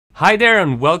Hi there,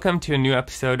 and welcome to a new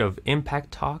episode of Impact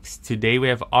Talks. Today we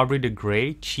have Aubrey de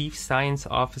Grey, Chief Science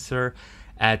Officer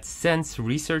at SENS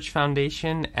Research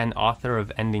Foundation and author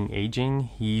of Ending Aging.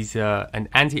 He's an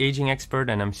anti-aging expert,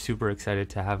 and I'm super excited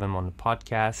to have him on the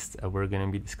podcast. We're going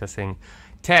to be discussing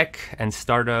tech and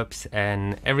startups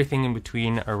and everything in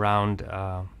between around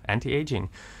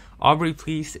anti-aging. Aubrey,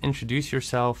 please introduce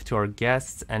yourself to our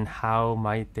guests and how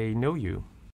might they know you?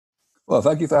 Well,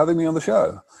 thank you for having me on the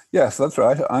show. Yes, that's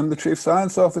right. I'm the Chief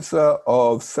Science Officer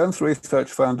of SENS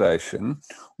Research Foundation,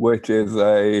 which is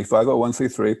a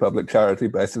 501c3 public charity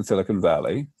based in Silicon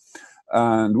Valley.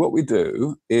 And what we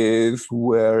do is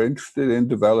we're interested in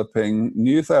developing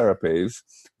new therapies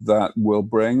that will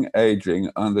bring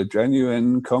aging under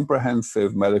genuine,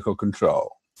 comprehensive medical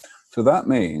control. So that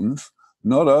means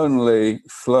not only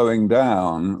slowing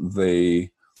down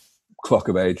the clock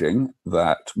of aging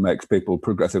that makes people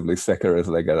progressively sicker as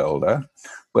they get older,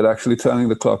 but actually turning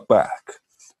the clock back,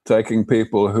 taking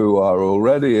people who are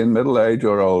already in middle age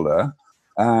or older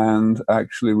and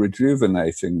actually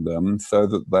rejuvenating them so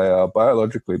that they are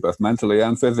biologically, both mentally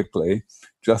and physically,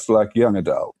 just like young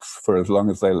adults for as long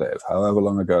as they live, however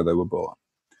long ago they were born.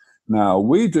 Now,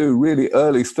 we do really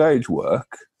early stage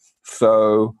work,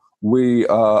 so we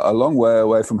are a long way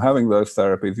away from having those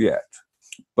therapies yet.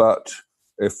 But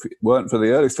if it weren't for the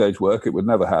early stage work, it would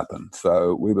never happen.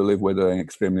 So we believe we're doing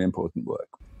extremely important work.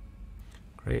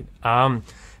 Great.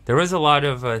 There was a lot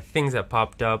of things that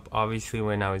popped up, obviously,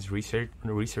 when I was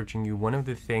researching you. One of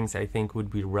the things I think would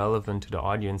be relevant to the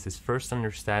audience is first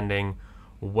understanding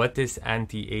what this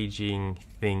anti-aging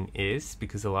thing is,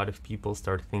 because a lot of people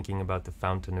start thinking about the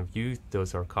fountain of youth.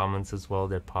 Those are comments as well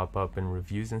that pop up in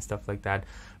reviews and stuff like that.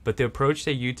 But the approach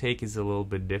that you take is a little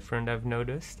bit different, I've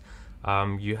noticed.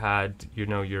 You had,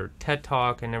 your TED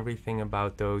Talk and everything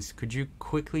about those. Could you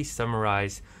quickly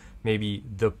summarize maybe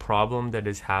the problem that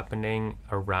is happening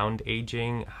around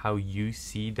aging, how you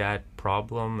see that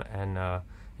problem, and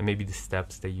maybe the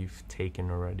steps that you've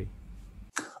taken already?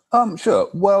 Sure.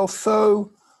 Well,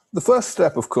 so the first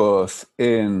step, of course,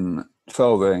 in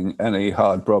solving any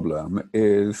hard problem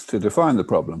is to define the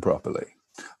problem properly.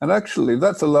 And actually,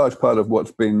 that's a large part of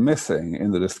what's been missing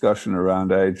in the discussion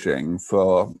around aging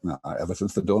for ever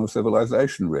since the dawn of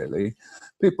civilization, really.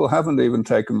 People haven't even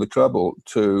taken the trouble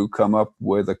to come up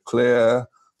with a clear,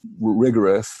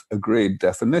 rigorous, agreed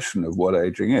definition of what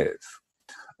aging is.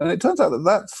 And it turns out that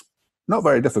that's not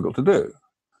very difficult to do.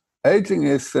 Aging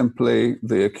is simply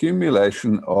the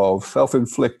accumulation of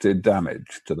self-inflicted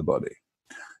damage to the body.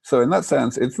 So in that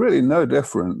sense, it's really no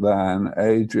different than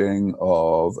aging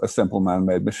of a simple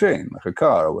man-made machine, like a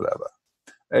car or whatever.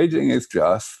 Aging is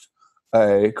just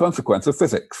a consequence of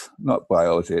physics, not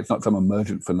biology. It's not some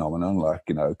emergent phenomenon like,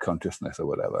 consciousness or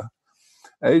whatever.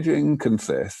 Aging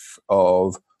consists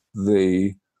of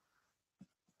the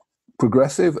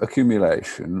progressive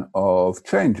accumulation of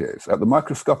changes at the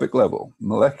microscopic level,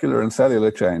 molecular and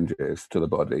cellular changes to the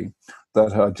body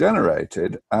that are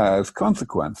generated as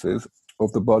consequences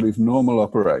of the body's normal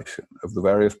operation, of the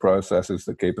various processes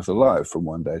that keep us alive from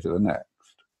one day to the next.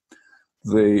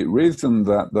 The reason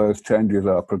that those changes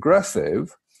are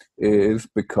progressive is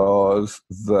because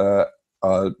there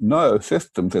are no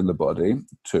systems in the body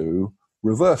to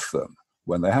reverse them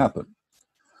when they happen.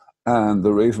 And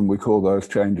the reason we call those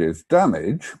changes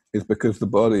damage is because the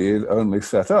body is only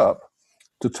set up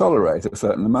to tolerate a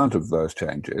certain amount of those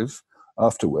changes,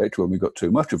 after which, when we got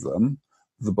too much of them,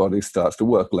 the body starts to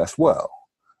work less well.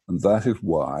 And that is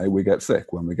why we get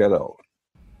sick when we get old.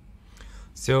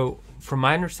 So from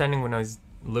my understanding, when I was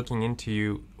looking into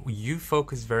you, you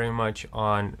focus very much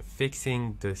on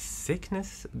fixing the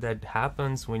sickness that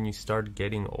happens when you start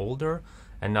getting older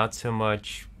and not so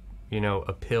much,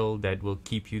 a pill that will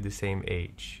keep you the same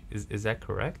age. Is that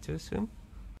correct to assume?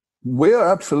 We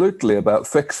are absolutely about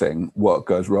fixing what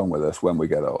goes wrong with us when we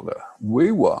get older.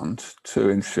 We want to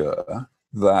ensure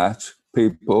that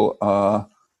people are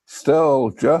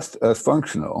still just as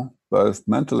functional, both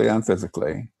mentally and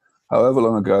physically, however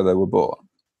long ago they were born.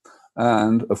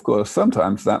 And of course,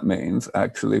 sometimes that means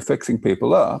actually fixing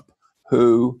people up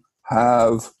who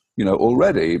have,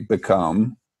 already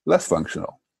become less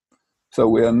functional. So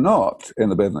we are not in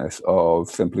the business of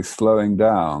simply slowing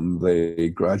down the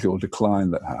gradual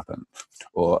decline that happens,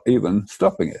 or even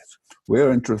stopping it.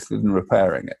 We're interested in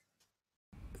repairing it.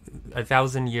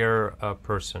 1,000-year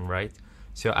person, right?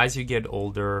 So as you get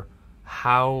older,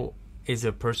 how is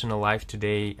a person alive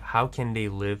today? How can they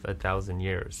live 1,000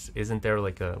 years? Isn't there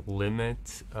like a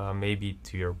limit, maybe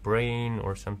to your brain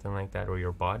or something like that, or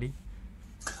your body?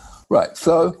 Right.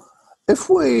 So if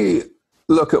we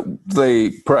look at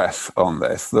the press on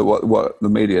this, what the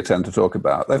media tend to talk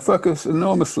about, they focus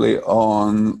enormously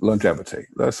on longevity.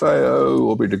 They say, oh,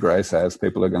 Aubrey de Grey says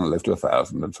people are going to live to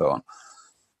 1,000 and so on.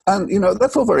 And,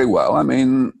 that's all very well. I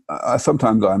mean,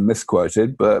 sometimes I'm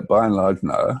misquoted, but by and large,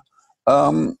 no.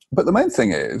 But the main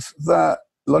thing is that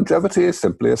longevity is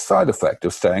simply a side effect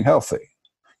of staying healthy.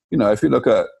 If you look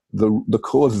at the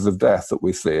causes of death that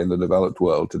we see in the developed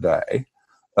world today,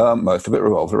 most of it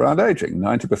revolves around aging.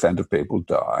 90% of people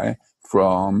die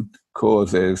from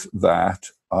causes that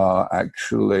are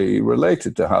actually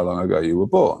related to how long ago you were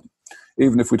born.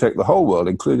 Even if we take the whole world,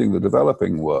 including the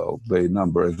developing world, the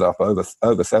number is up over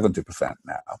 70%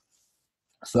 now.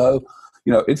 So,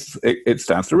 it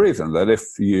stands to reason that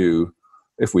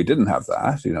if we didn't have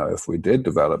that, if we did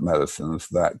develop medicines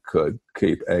that could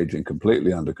keep aging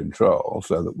completely under control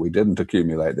so that we didn't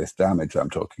accumulate this damage I'm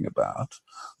talking about,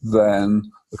 then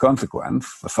the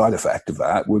consequence, the side effect of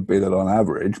that would be that on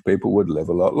average, people would live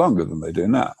a lot longer than they do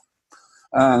now.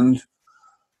 And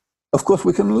of course,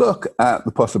 we can look at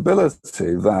the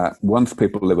possibility that once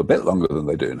people live a bit longer than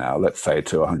they do now, let's say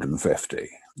to 150,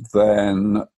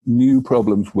 then new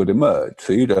problems would emerge.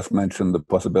 So you just mentioned the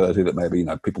possibility that maybe,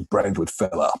 people's brains would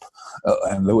fill up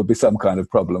and there would be some kind of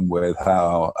problem with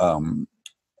how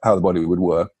the body would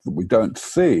work that we don't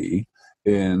see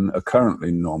in a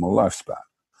currently normal lifespan.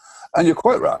 And you're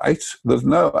quite right. There's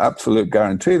no absolute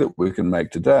guarantee that we can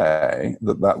make today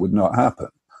that would not happen.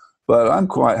 But I'm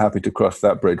quite happy to cross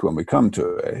that bridge when we come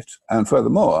to it. And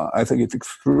furthermore, I think it's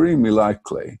extremely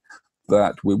likely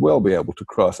that we will be able to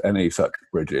cross any such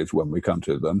bridges when we come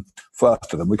to them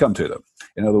faster than we come to them.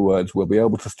 In other words, we'll be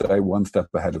able to stay one step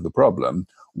ahead of the problem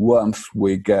once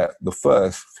we get the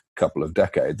first couple of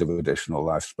decades of additional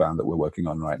lifespan that we're working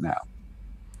on right now.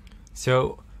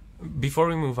 So before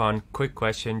we move on, quick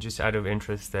question, just out of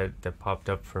interest that popped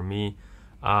up for me.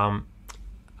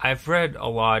 I've read a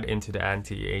lot into the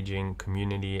anti-aging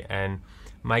community, and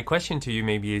my question to you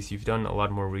maybe is, you've done a lot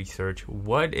more research.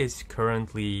 What is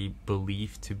currently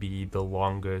believed to be the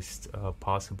longest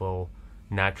possible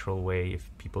natural way,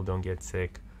 if people don't get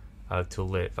sick, to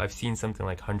live? I've seen something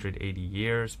like 180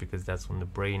 years because that's when the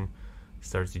brain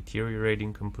starts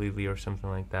deteriorating completely or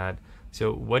something like that.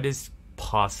 So what is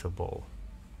possible?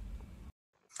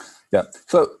 Yeah,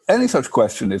 so any such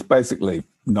question is basically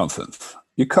nonsense.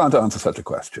 You can't answer such a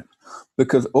question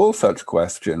because all such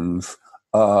questions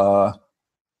are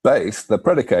they're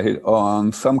predicated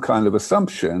on some kind of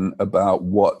assumption about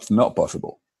what's not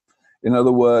possible. In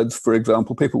other words, for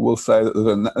example, people will say that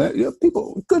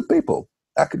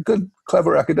good,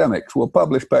 clever academics will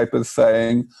publish papers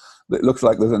saying that it looks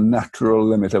like there's a natural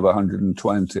limit of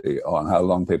 120 on how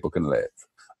long people can live.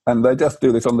 And they just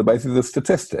do this on the basis of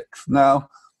statistics. Now,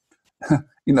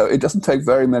 it doesn't take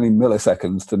very many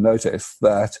milliseconds to notice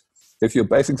that if you're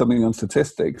basing something on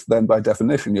statistics, then by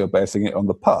definition, you're basing it on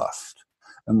the past.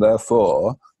 And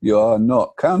therefore, you are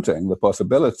not counting the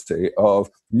possibility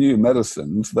of new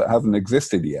medicines that haven't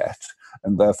existed yet,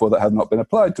 and therefore that have not been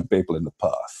applied to people in the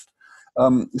past.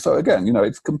 So again,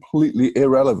 it's completely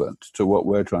irrelevant to what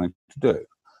we're trying to do.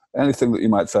 Anything that you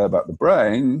might say about the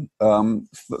brain, the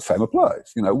same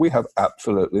applies. We have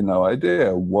absolutely no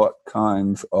idea what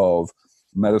kinds of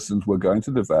medicines we're going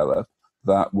to develop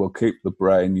that will keep the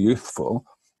brain youthful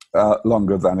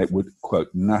longer than it would, quote,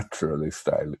 naturally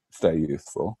stay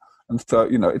youthful. And so,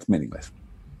 it's meaningless.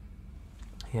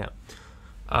 Yeah.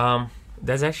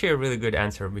 That's actually a really good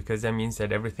answer, because that means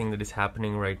that everything that is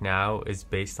happening right now is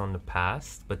based on the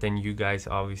past, but then you guys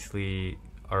obviously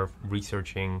are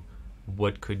researching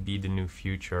what could be the new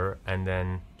future and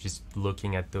then just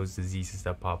looking at those diseases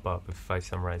that pop up, if I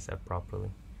summarize that properly.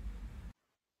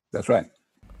 That's right.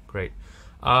 Great.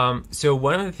 So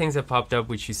one of the things that popped up,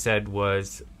 which you said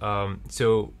was,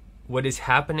 so what is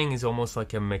happening is almost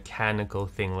like a mechanical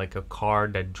thing, like a car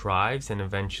that drives and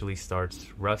eventually starts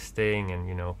rusting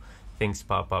and, things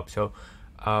pop up. So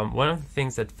one of the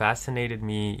things that fascinated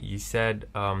me, you said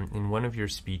in one of your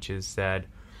speeches that,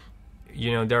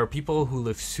 there are people who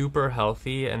live super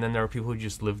healthy, and then there are people who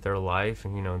just live their life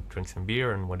and, drink some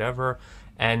beer and whatever.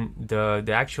 And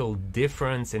the actual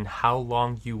difference in how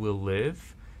long you will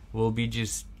live will be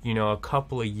just, a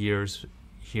couple of years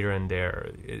here and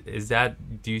there.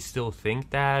 Do you still think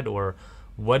that? Or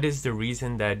what is the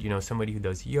reason that, somebody who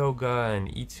does yoga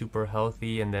and eats super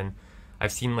healthy, and then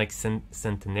I've seen like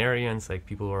centenarians, like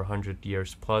people who are 100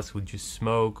 years plus who just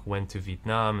smoke, went to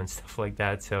Vietnam and stuff like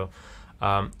that. So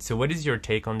what is your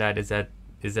take on that? Is that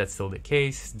still the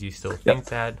case? Do you still think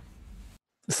that?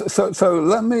 So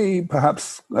let me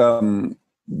perhaps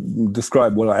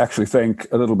describe what I actually think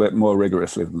a little bit more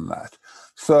rigorously than that.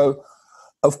 So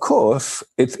Of course,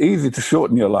 it's easy to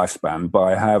shorten your lifespan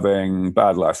by having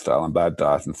bad lifestyle and bad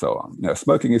diet and so on. You know,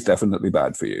 smoking is definitely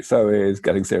bad for you. So is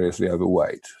getting seriously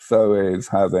overweight. So is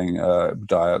having a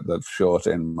diet that's short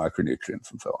in micronutrients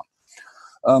and so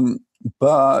on.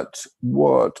 But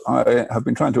what I have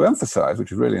been trying to emphasize,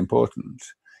 which is really important,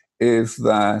 is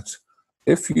that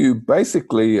if you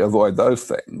basically avoid those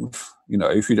things, you know,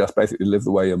 if you just basically live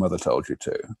the way your mother told you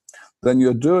to, then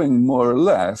you're doing more or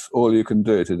less all you can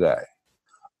do today.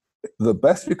 The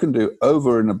best you can do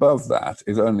over and above that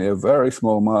is only a very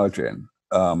small margin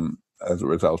as a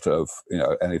result of, you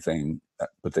know, anything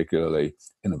particularly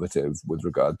innovative with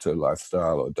regard to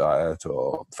lifestyle or diet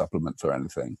or supplements or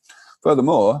anything.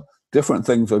 Furthermore, different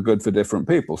things are good for different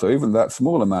people. So even that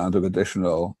small amount of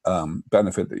additional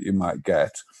benefit that you might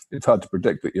get, it's hard to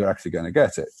predict that you're actually going to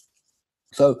get it.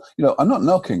 So, you know, I'm not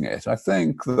knocking it. I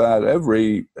think that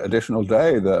every additional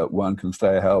day that one can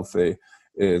stay healthy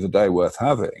is a day worth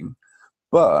having,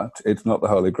 but it's not the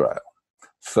Holy Grail.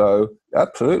 So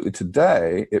absolutely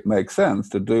today, it makes sense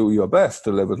to do your best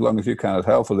to live as long as you can, as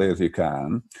healthily as you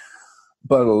can.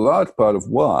 But a large part of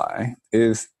why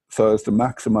is so as to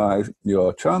maximize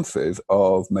your chances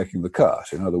of making the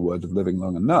cut. In other words, of living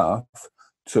long enough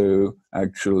to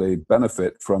actually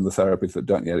benefit from the therapies that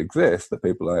don't yet exist that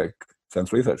people like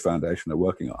SENS Research Foundation are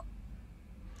working on.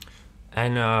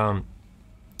 And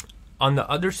on the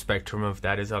other spectrum of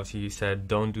that is obviously you said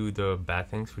don't do the bad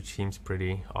things, which seems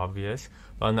pretty obvious.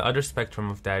 But on the other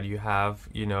spectrum of that, you have,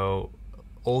 you know,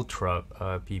 ultra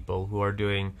people who are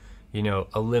doing, you know,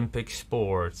 Olympic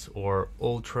sports or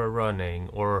ultra running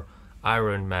or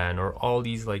Ironman or all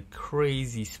these like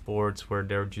crazy sports where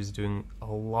they're just doing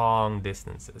long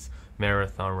distances,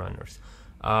 marathon runners.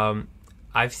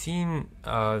 I've seen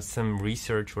some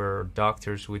research where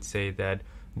doctors would say that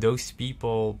those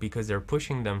people, because they're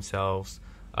pushing themselves,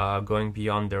 going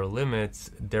beyond their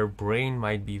limits, their brain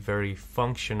might be very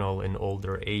functional in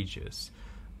older ages.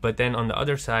 But then on the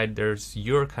other side, there's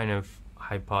your kind of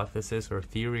hypothesis or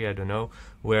theory, I don't know,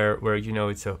 where you know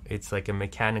it's like a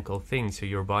mechanical thing, so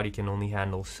your body can only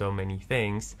handle so many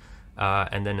things,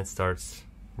 and then it starts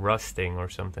rusting or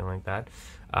something like that.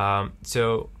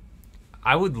 So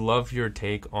I would love your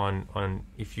take on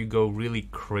if you go really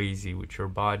crazy with your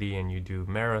body and you do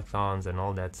marathons and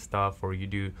all that stuff, or you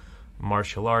do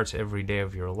martial arts every day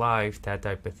of your life, that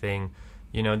type of thing.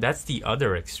 You know, that's the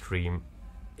other extreme.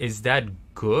 Is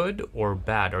that good or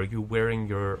bad? Are you wearing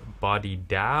your body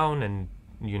down and,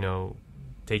 you know,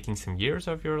 taking some years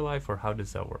of your life, or how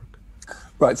does that work?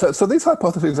 Right. So these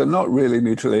hypotheses are not really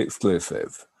mutually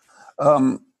exclusive.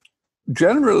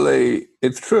 Generally,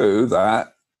 it's true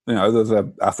that, you know, there's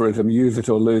an aphorism, use it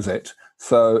or lose it.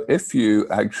 So if you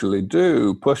actually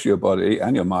do push your body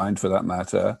and your mind, for that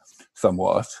matter,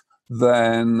 somewhat,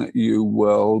 then you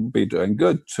will be doing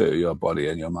good to your body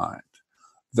and your mind.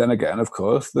 Then again, of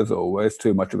course, there's always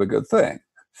too much of a good thing.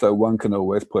 So one can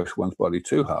always push one's body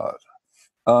too hard.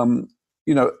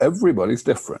 You know, everybody's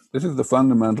different. This is the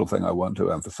fundamental thing I want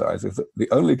to emphasize, is that the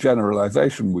only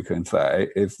generalization we can say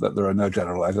is that there are no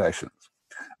generalizations,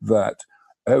 that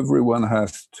everyone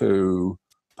has to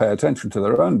pay attention to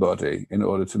their own body in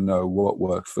order to know what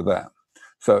works for them.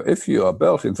 So if you are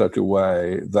built in such a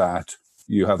way that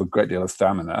you have a great deal of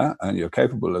stamina and you're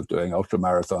capable of doing ultra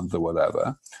marathons or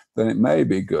whatever, then it may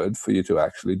be good for you to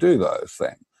actually do those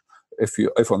things.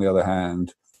 If on the other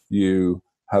hand, you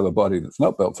have a body that's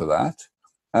not built for that,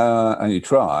 and you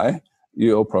try,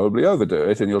 you'll probably overdo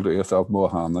it and you'll do yourself more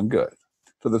harm than good.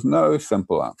 So there's no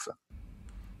simple answer.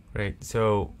 Right.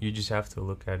 So you just have to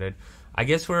look at it. I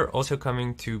guess we're also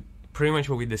coming to pretty much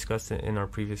what we discussed in our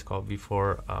previous call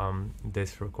before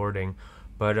this recording.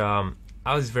 But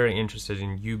I was very interested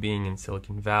in you being in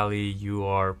Silicon Valley. You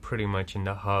are pretty much in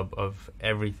the hub of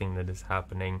everything that is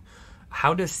happening.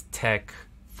 How does tech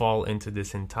fall into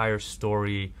this entire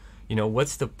story? You know,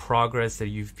 what's the progress that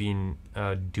you've been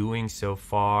doing so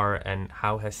far, and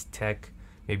how has tech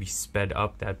maybe sped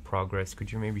up that progress?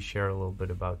 Could you maybe share a little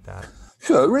bit about that?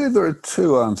 Sure. Really, there are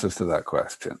two answers to that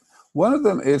question. One of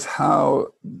them is how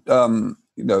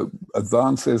you know,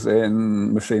 advances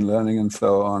in machine learning and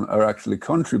so on are actually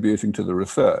contributing to the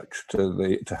research,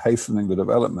 to hastening the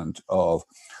development of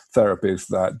therapies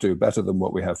that do better than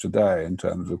what we have today in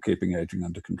terms of keeping aging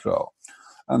under control.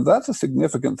 And that's a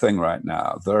significant thing right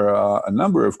now. There are a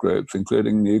number of groups,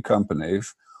 including new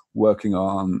companies, working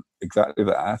on exactly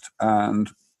that. And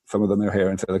some of them are here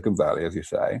in Silicon Valley, as you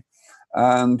say.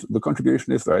 And the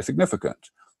contribution is very significant.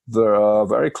 There are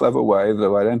very clever ways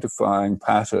of identifying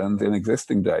patterns in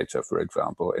existing data, for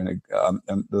example, and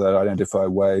that identify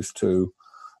ways to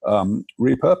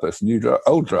repurpose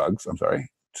old drugs,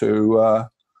 to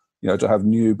to have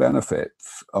new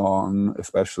benefits on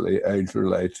especially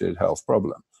age-related health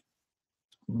problems.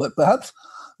 But perhaps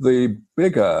the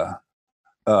bigger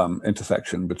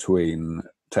intersection between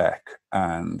tech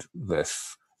and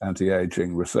this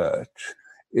anti-aging research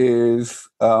is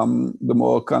the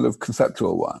more kind of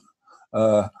conceptual one.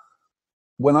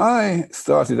 When I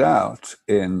started out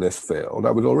in this field,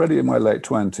 I was already in my late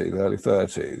 20s, early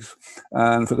 30s.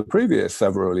 And for the previous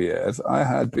several years, I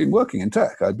had been working in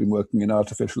tech. I'd been working in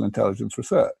artificial intelligence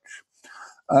research.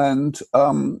 And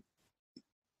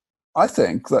I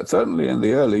think that certainly in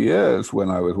the early years when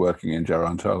I was working in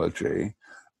gerontology,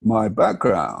 my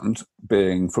background,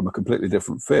 being from a completely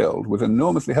different field, was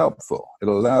enormously helpful. It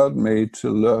allowed me to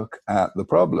look at the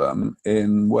problem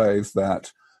in ways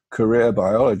that career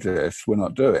biologists were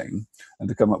not doing, and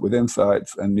to come up with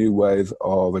insights and new ways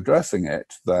of addressing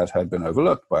it that had been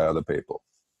overlooked by other people.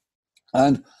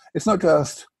 And it's not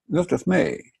just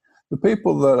me. The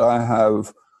people that I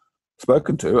have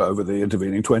spoken to over the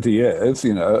intervening 20 years,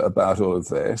 about all of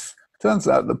this, turns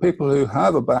out that people who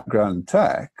have a background in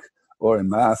tech or in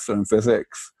maths or in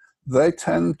physics, they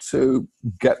tend to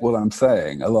get what I'm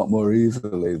saying a lot more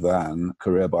easily than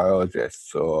career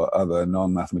biologists or other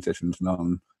non-mathematicians,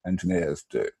 non-engineers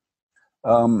do. I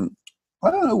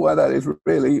don't know why that is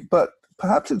really, but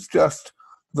perhaps it's just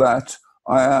that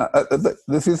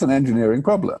this is an engineering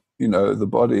problem. The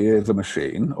body is a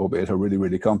machine, albeit a really,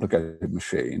 really complicated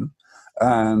machine,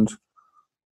 and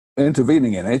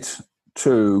intervening in it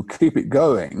to keep it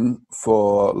going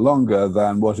for longer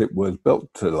than what it was built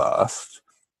to last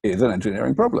is an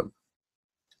engineering problem.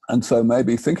 And so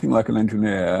maybe thinking like an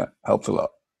engineer helps a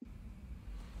lot.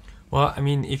 Well, I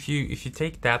mean, if you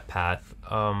take that path,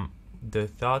 the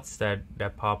thoughts that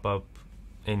pop up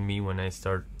in me when I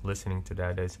start listening to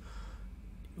that is,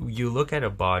 you look at a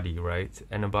body, right?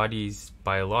 And a body is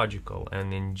biological.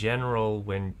 And in general,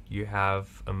 when you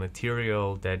have a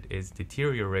material that is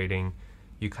deteriorating,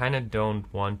 you kind of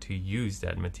don't want to use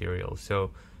that material.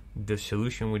 So the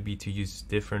solution would be to use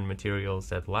different materials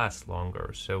that last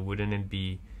longer. So wouldn't it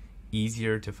be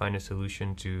easier to find a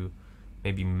solution to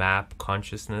maybe map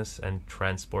consciousness and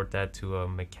transport that to a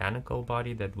mechanical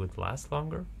body that would last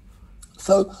longer?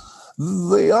 So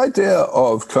the idea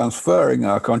of transferring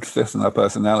our consciousness and our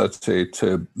personality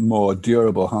to more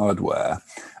durable hardware,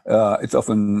 it's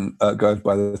often goes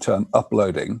by the term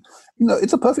uploading.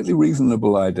 It's a perfectly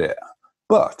reasonable idea.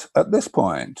 But at this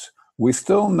point, we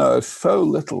still know so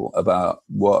little about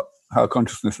how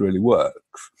consciousness really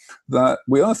works that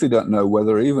we honestly don't know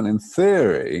whether even in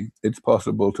theory it's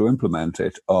possible to implement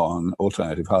it on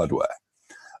alternative hardware.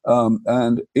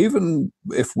 And even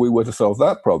if we were to solve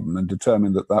that problem and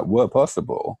determine that that were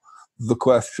possible, the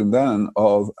question then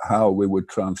of how we would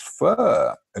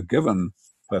transfer a given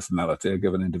personality, a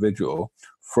given individual,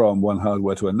 from one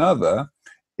hardware to another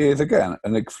is, again,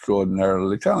 an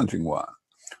extraordinarily challenging one.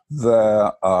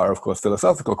 There are, of course,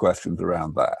 philosophical questions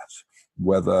around that,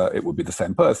 whether it would be the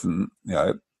same person,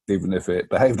 even if it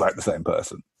behaved like the same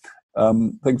person,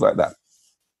 things like that.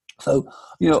 So,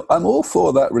 I'm all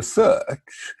for that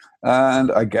research,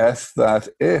 and I guess that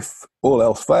if all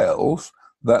else fails,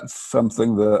 that's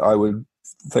something that I would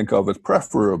think of as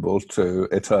preferable to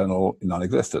eternal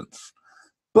non-existence.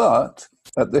 But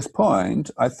at this point,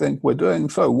 I think we're doing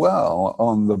so well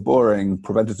on the boring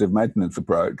preventative maintenance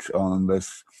approach on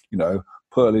this,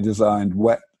 poorly designed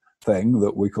wet thing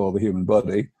that we call the human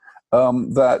body,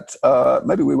 that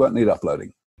maybe we won't need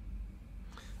uploading.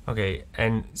 Okay,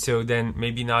 and so then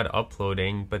maybe not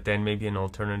uploading, but then maybe an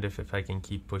alternative, if I can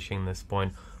keep pushing this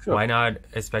point. Sure. Why not,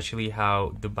 especially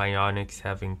how the bionics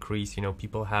have increased,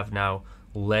 people have now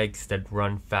legs that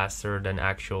run faster than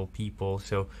actual people.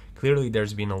 So clearly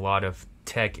there's been a lot of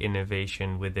tech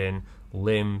innovation within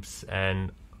limbs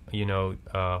and,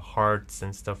 hearts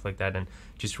and stuff like that, and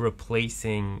just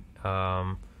replacing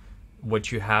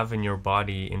what you have in your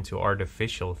body into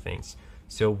artificial things.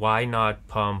 So why not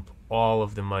pump all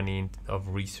of the money of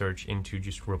research into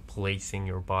just replacing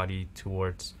your body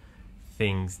towards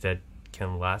things that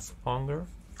can last longer?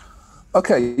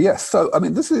 Okay, yes. So,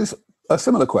 this is a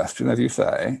similar question, as you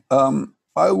say.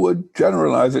 I would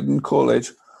generalize it and call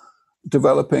it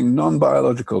developing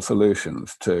non-biological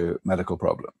solutions to medical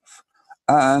problems.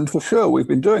 And for sure, we've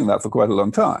been doing that for quite a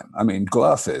long time.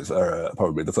 Glasses are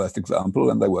probably the first example,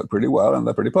 and they work pretty well, and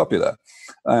they're pretty popular.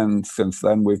 And since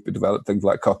then, we've developed things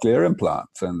like cochlear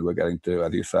implants, and we're getting to,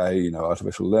 as you say,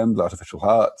 artificial limbs, artificial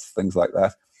hearts, things like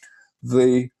that.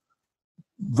 The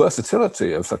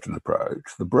versatility of such an approach,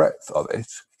 the breadth of it,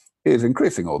 is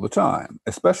increasing all the time,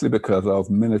 especially because of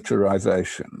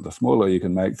miniaturization. The smaller you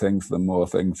can make things, the more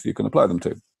things you can apply them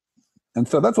to. And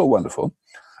so that's all wonderful.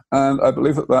 And I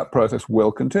believe that that process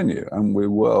will continue, and we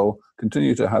will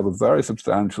continue to have a very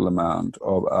substantial amount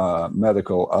of our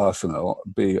medical arsenal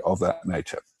be of that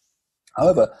nature.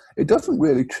 However, it doesn't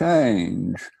really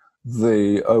change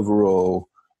the overall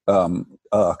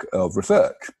arc of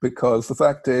research, because the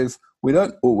fact is we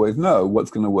don't always know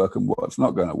what's going to work and what's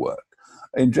not going to work.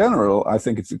 In general, I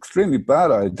think it's an extremely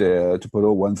bad idea to put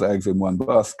all one's eggs in one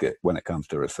basket when it comes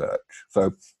to research.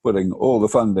 So putting all the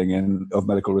funding of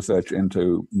medical research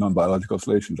into non-biological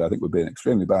solutions, I think, would be an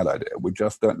extremely bad idea. We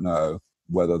just don't know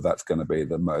whether that's going to be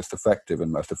the most effective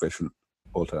and most efficient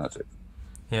alternative.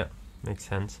 Yeah, makes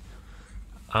sense.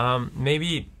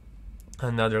 Maybe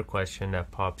another question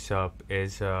that pops up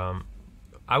is,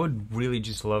 I would really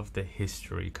just love the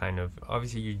history, kind of.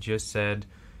 Obviously, you just said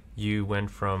you went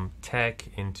from tech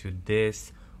into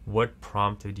this. What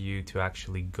prompted you to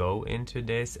actually go into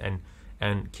this? And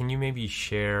can you maybe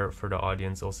share for the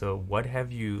audience also, what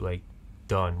have you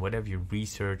done? What have you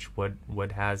researched?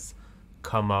 What has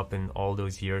come up in all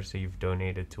those years that you've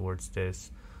donated towards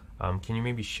this? Can you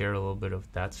maybe share a little bit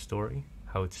of that story,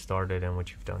 how it started and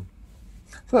what you've done?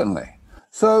 Certainly.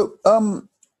 So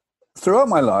throughout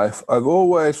my life, I've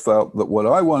always felt that what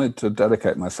I wanted to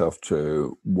dedicate myself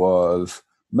to was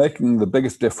making the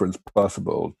biggest difference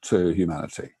possible to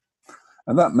humanity.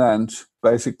 And that meant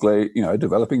basically,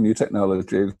 developing new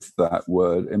technologies that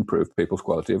would improve people's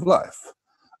quality of life.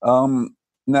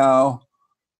 Now,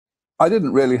 I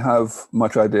didn't really have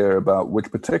much idea about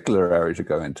which particular area to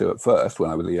go into at first when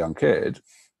I was a young kid.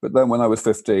 But then when I was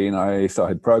 15, I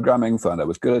started programming, found I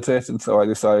was good at it. And so I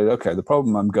decided, okay, the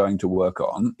problem I'm going to work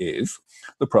on is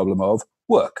the problem of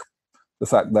work. The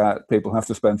fact that people have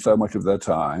to spend so much of their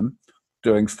time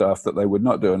doing stuff that they would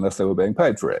not do unless they were being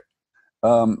paid for it.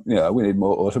 We need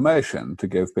more automation to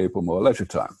give people more leisure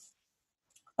time.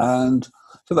 And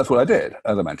so that's what I did.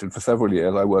 As I mentioned, for several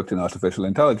years, I worked in artificial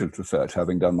intelligence research,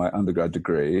 having done my undergrad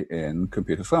degree in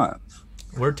computer science.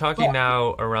 We're talking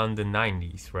now around the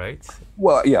 90s, right?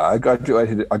 Well, yeah, I got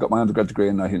my undergrad degree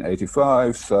in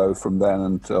 1985. So from then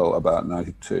until about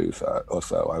 92 or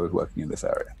so, I was working in this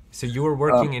area. So you were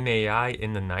working in AI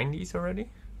in the 90s already?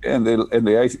 In the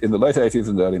late 80s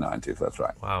and early 90s, that's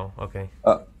right. Wow, okay.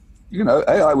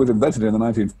 AI was invented in the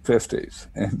 1950s.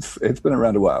 It's been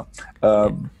around a while.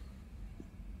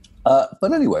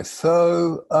 But anyway,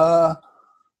 so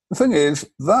the thing is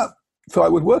that, so I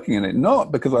was working in it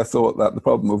not because I thought that the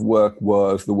problem of work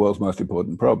was the world's most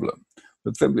important problem,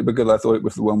 but simply because I thought it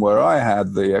was the one where I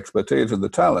had the expertise and the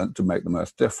talent to make the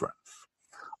most difference.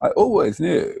 I always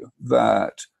knew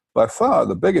that by far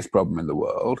the biggest problem in the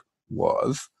world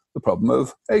was the problem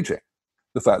of aging,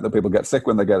 the fact that people get sick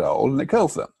when they get old and it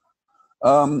kills them.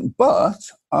 But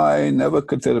I never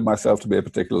considered myself to be a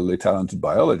particularly talented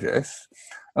biologist,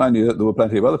 and I knew that there were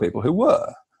plenty of other people who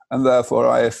were, and therefore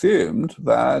I assumed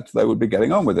that they would be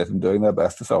getting on with it and doing their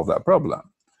best to solve that problem,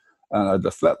 and I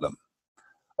just let them.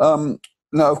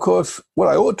 Now, of course, what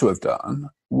I ought to have done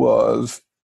was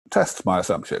test my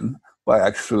assumption by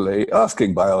actually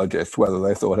asking biologists whether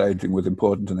they thought aging was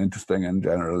important and interesting and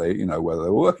generally, whether they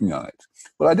were working on it.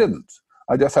 But I didn't.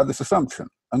 I just had this assumption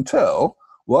until,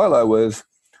 while I was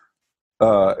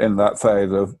in that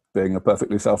phase of being a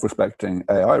perfectly self-respecting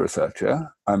AI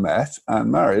researcher, I met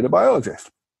and married a biologist.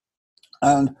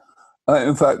 And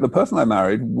in fact, the person I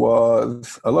married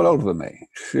was a lot older than me.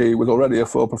 She was already a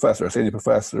full professor, a senior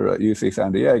professor at UC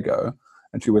San Diego,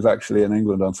 and she was actually in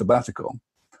England on sabbatical.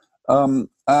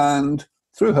 And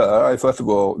through her, I first of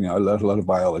all, learned a lot of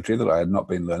biology that I had not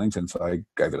been learning since I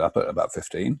gave it up at about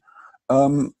 15.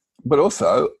 But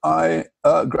also, I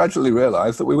gradually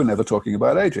realized that we were never talking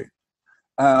about aging.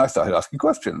 And I started asking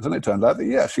questions, and it turned out that,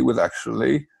 yeah, she was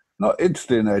actually not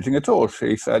interested in aging at all.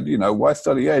 She said, why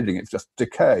study aging? It's just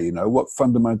decay. What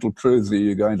fundamental truths are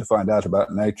you going to find out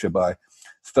about nature by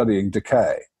studying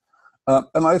decay? And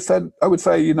I would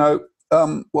say,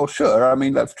 well, sure, I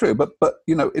mean, that's true, but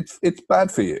it's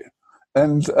bad for you.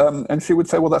 And she would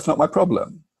say, well, that's not my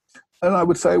problem. And I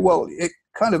would say, well, it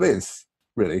kind of is,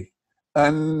 really.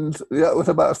 And that was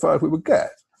about as far as we would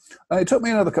get. And it took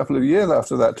me another couple of years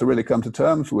after that to really come to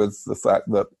terms with the fact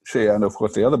that she and, of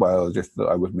course, the other biologists that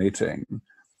I was meeting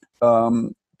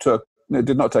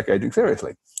did not take aging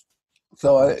seriously.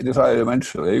 So I decided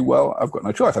eventually, well, I've got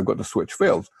no choice. I've got to switch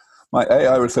fields. My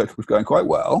AI research was going quite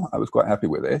well. I was quite happy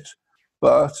with it,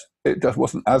 but it just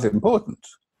wasn't as important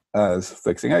as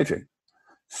fixing aging.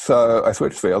 So I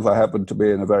switched fields. I happened to be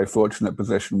in a very fortunate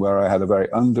position where I had a very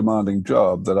undemanding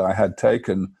job that I had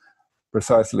taken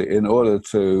precisely in order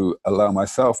to allow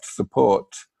myself to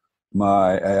support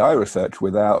my AI research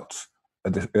without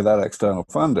external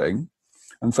funding.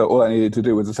 And so all I needed to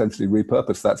do was essentially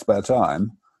repurpose that spare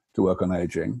time to work on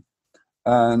aging.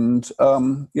 And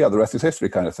yeah, the rest is history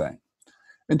kind of thing.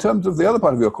 In terms of the other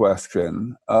part of your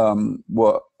question,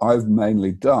 what I've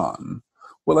mainly done,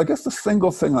 well, I guess the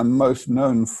single thing I'm most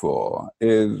known for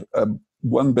is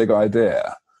one big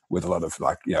idea with a lot of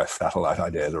satellite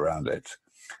ideas around it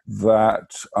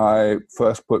that I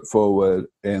first put forward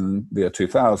in the year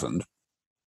 2000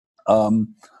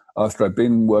 after I'd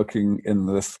been working in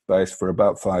this space for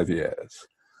about 5 years.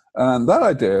 And that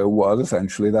idea was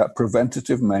essentially that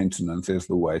preventative maintenance is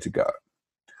the way to go.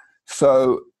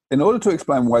 So in order to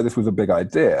explain why this was a big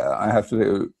idea, I have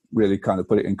to really kind of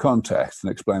put it in context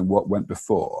and explain what went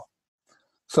before.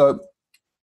 So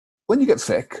when you get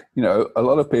sick, a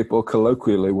lot of people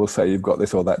colloquially will say you've got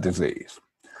this or that disease.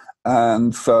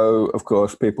 And so, of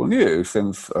course, people knew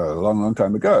since a long, long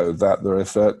time ago that there are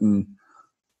certain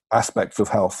aspects of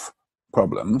health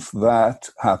problems that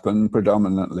happen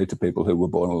predominantly to people who were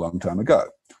born a long time ago.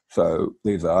 So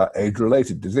these are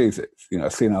age-related diseases,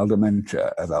 senile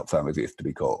dementia, as Alzheimer's used to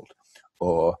be called,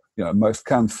 or, most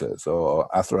cancers or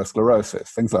atherosclerosis,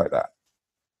 things like that.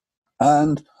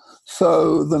 And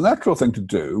so the natural thing to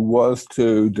do was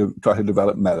to try to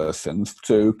develop medicines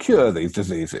to cure these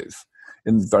diseases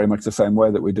in very much the same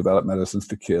way that we develop medicines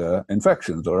to cure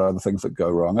infections or other things that go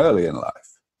wrong early in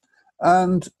life.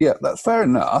 And yeah, that's fair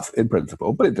enough in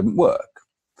principle, but it didn't work.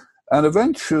 And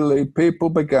eventually people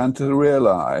began to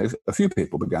realize, a few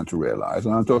people began to realize,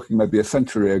 and I'm talking maybe a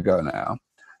century ago now,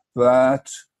 that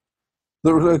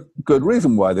there was a good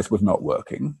reason why this was not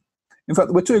working. In fact,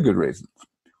 there were two good reasons.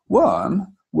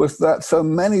 One was that so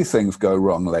many things go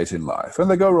wrong late in life,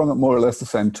 and they go wrong at more or less the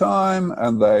same time,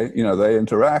 and they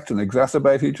interact and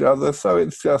exacerbate each other. So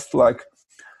it's just like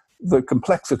the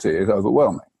complexity is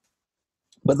overwhelming.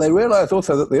 But they realized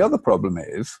also that the other problem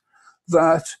is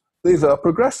that these are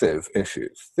progressive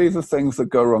issues. These are things that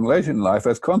go wrong late in life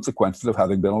as consequences of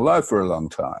having been alive for a long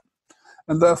time.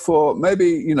 And therefore,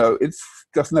 maybe, it's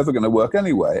just never going to work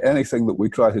anyway. Anything that we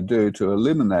try to do to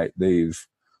eliminate these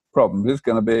problems is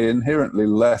going to be inherently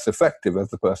less effective as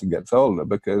the person gets older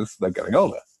because they're getting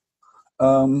older.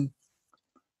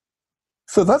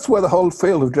 So that's where the whole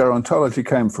field of gerontology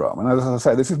came from. And as I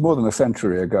say, this is more than a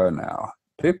century ago now.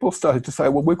 People started to say,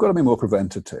 well, we've got to be more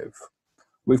preventative.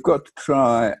 We've got to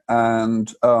try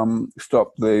and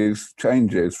stop these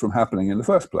changes from happening in the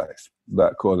first place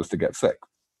that cause us to get sick.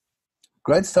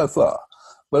 Great so far.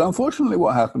 But unfortunately,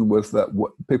 what happened was that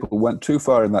people went too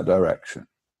far in that direction.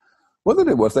 What they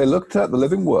did was they looked at the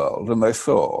living world and they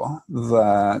saw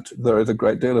that there is a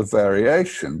great deal of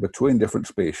variation between different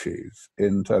species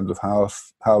in terms of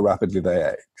how rapidly they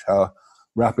age, how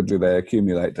rapidly they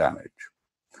accumulate damage.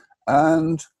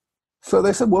 And so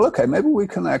they said, well, okay, maybe we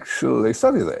can actually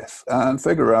study this and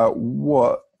figure out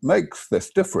what makes this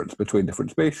difference between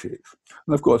different species.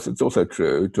 And of course, it's also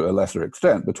true to a lesser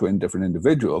extent between different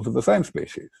individuals of the same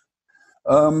species.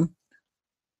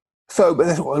 So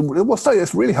we'll study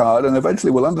this really hard and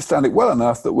eventually we'll understand it well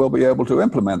enough that we'll be able to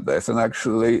implement this and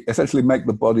actually essentially make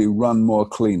the body run more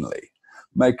cleanly,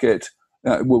 make it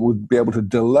we'll be able to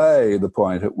delay the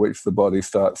point at which the body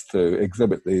starts to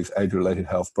exhibit these age-related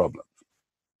health problems.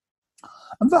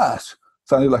 And that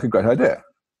sounded like a great idea,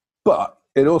 but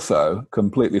it also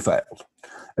completely failed.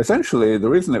 Essentially, the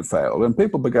reason it failed, and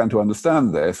people began to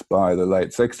understand this by the late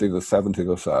 60s or 70s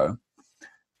or so,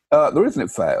 the reason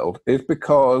it failed is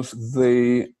because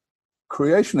the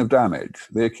creation of damage,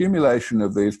 the accumulation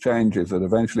of these changes that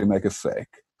eventually make us sick,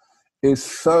 is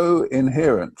so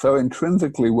inherent, so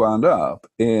intrinsically wound up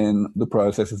in the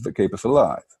processes that keep us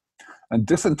alive. And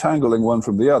disentangling one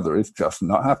from the other is just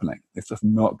not happening. It's just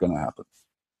not going to happen.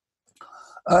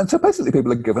 And so basically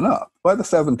people had given up. By the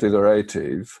 70s or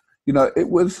 80s, it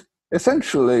was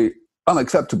essentially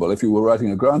unacceptable if you were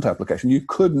writing a grant application. You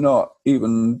could not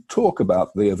even talk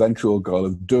about the eventual goal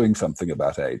of doing something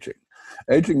about aging.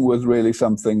 Aging was really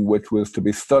something which was to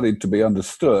be studied, to be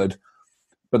understood,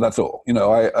 but that's all.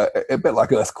 A bit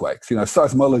like earthquakes.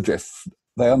 Seismologists,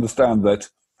 they understand that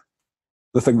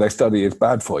the thing they study is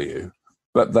bad for you,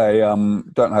 but they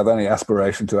don't have any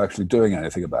aspiration to actually doing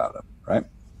anything about them, right?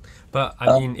 But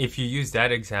I mean, if you use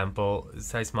that example,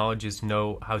 seismologists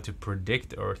know how to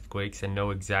predict earthquakes and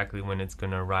know exactly when it's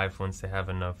going to arrive once they have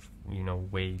enough,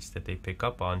 waves that they pick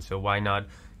up on. So why not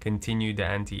continue the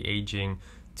anti-aging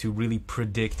to really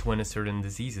predict when a certain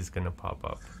disease is going to pop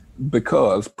up?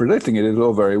 Because predicting it is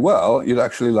all very well, you'd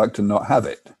actually like to not have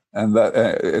it. And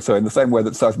that, so in the same way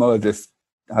that seismologists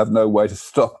have no way to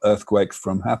stop earthquakes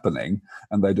from happening,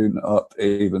 and they do not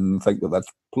even think that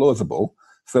that's plausible,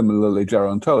 similarly,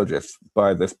 gerontologists,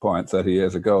 by this point, 30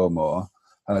 years ago or more,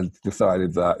 had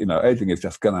decided that, aging is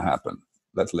just going to happen.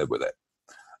 Let's live with it.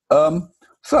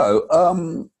 So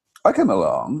I came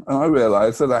along and I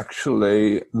realized that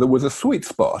actually there was a sweet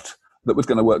spot that was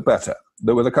going to work better.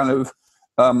 There was a kind of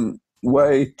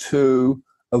way to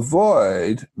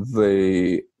avoid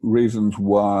the reasons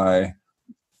why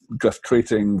just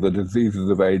treating the diseases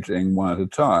of aging one at a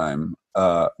time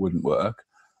wouldn't work,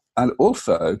 and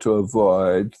also to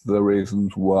avoid the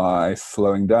reasons why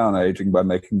slowing down aging by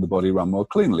making the body run more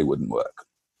cleanly wouldn't work.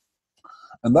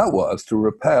 And that was to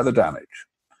repair the damage.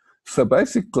 So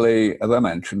basically, as I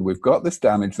mentioned, we've got this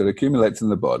damage that accumulates in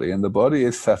the body, and the body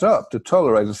is set up to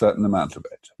tolerate a certain amount of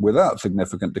it without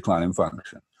significant decline in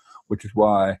function, which is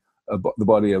why the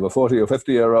body of a 40 or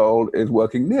 50-year-old is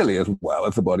working nearly as well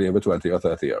as the body of a 20 or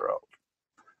 30-year-old.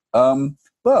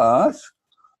 But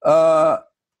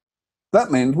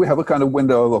that means we have a kind of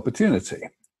window of opportunity.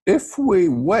 If we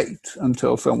wait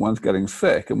until someone's getting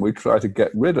sick and we try to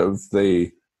get rid of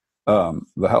the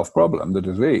health problem, the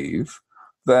disease,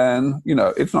 then,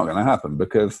 it's not going to happen,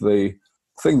 because the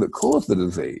thing that caused the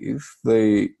disease,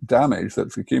 the damage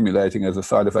that's accumulating as a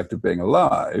side effect of being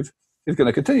alive, is going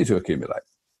to continue to accumulate.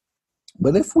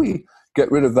 But if we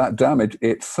get rid of that damage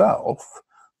itself,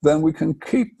 then we can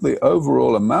keep the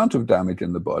overall amount of damage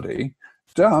in the body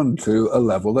down to a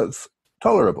level that's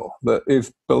tolerable, that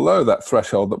is below that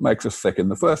threshold that makes us sick in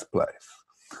the first place.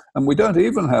 And we don't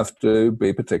even have to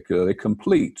be particularly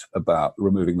complete about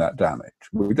removing that damage.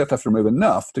 We just have to remove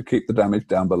enough to keep the damage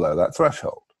down below that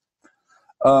threshold.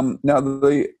 Now,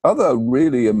 the other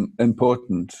really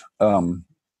important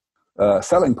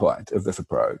selling point of this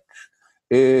approach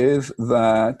is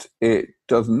that it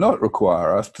does not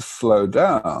require us to slow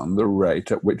down the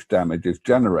rate at which damage is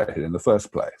generated in the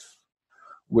first place.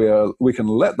 We can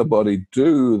let the body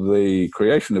do the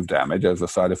creation of damage as a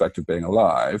side effect of being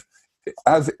alive,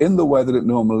 as in the way that it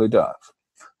normally does.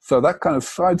 So that kind of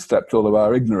sidesteps all of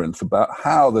our ignorance about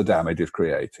how the damage is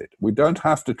created. We don't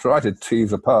have to try to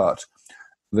tease apart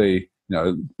the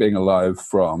being alive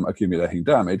from accumulating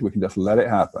damage. We can just let it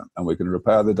happen, and we can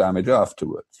repair the damage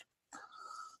afterwards.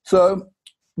 So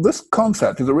this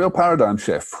concept is a real paradigm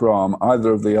shift from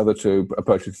either of the other two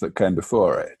approaches that came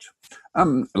before it.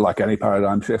 Like any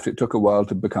paradigm shift, it took a while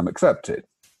to become accepted.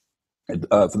 For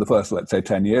the first, let's say,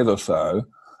 10 years or so,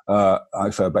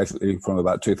 so basically from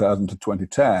about 2000 to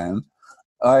 2010,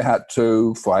 I had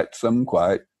to fight some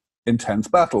quite intense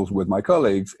battles with my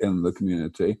colleagues in the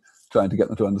community, trying to get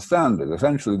them to understand it.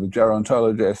 Essentially, the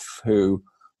gerontologists who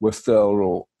were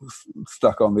still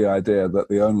stuck on the idea that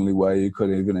the only way you could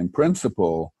even in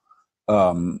principle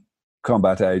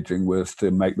combat aging was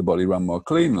to make the body run more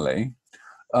cleanly.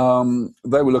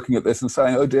 They were looking at this and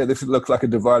saying, oh dear, this looks like a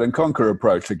divide and conquer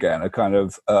approach again, a kind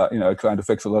of, trying to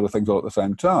fix a lot of things all at the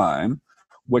same time,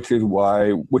 which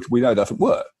we know doesn't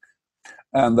work.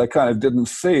 And they kind of didn't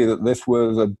see that this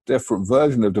was a different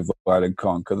version of divide and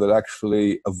conquer that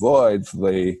actually avoids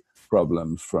the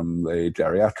problems from the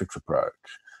geriatrics approach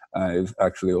and is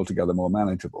actually altogether more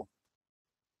manageable.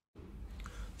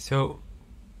 So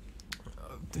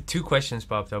the two questions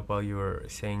popped up while you were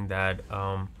saying that.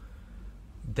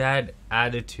 That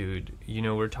attitude,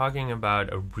 we're talking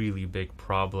about a really big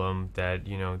problem that,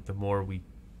 the more we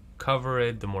cover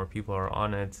it, the more people are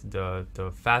on it,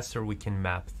 the faster we can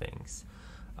map things.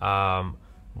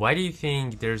 Why do you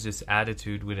think there's this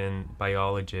attitude within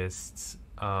biologists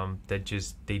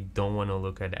that they don't want to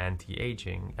look at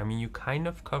anti-aging? I mean, you kind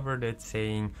of covered it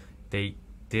saying they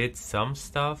did some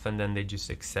stuff and then they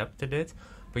just accepted it.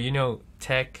 But,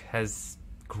 tech has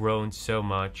grown so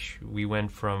much. We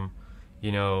went from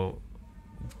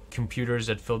computers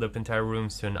that filled up entire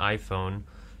rooms to an iPhone.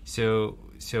 So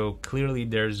clearly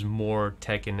there's more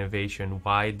tech innovation.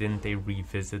 Why didn't they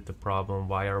revisit the problem?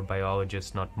 Why are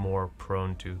biologists not more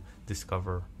prone to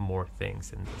discover more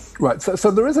things in this? Right.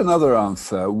 So there is another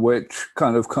answer which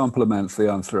kind of complements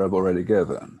the answer I've already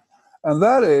given. And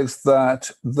that is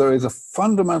that there is a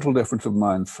fundamental difference of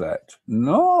mindset,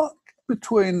 not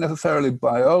between necessarily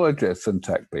biologists and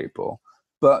tech people,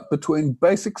 but between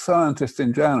basic scientists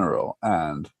in general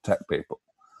and tech people.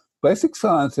 Basic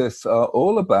scientists are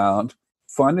all about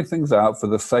finding things out for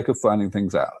the sake of finding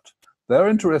things out. They're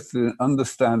interested in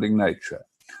understanding nature.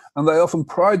 And they often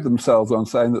pride themselves on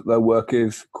saying that their work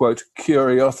is, quote,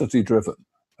 curiosity-driven,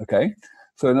 okay?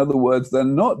 So in other words, they're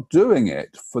not doing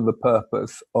it for the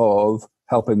purpose of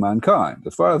helping mankind.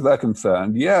 As far as they're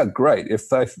concerned, yeah, great. If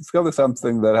they discover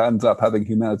something that ends up having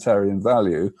humanitarian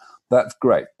value, that's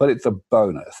great, but it's a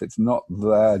bonus. It's not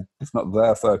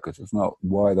their focus. It's not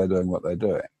why they're doing what they're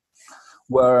doing.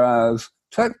 Whereas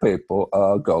tech people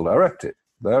are goal-directed.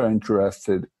 They're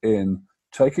interested in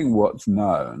taking what's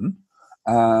known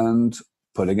and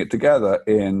putting it together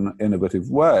in innovative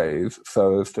ways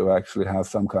so as to actually have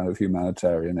some kind of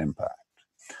humanitarian impact.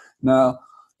 Now,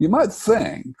 you might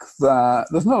think that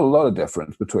there's not a lot of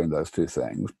difference between those two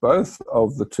things. Both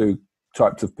of the two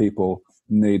types of people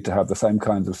need to have the same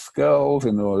kinds of skills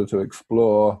in order to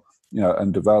explore,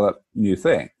 and develop new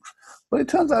things. But it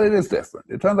turns out it is different.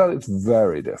 It turns out it's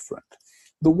very different.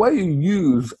 The way you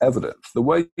use evidence, the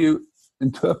way you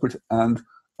interpret and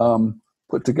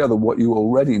put together what you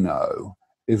already know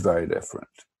is very different.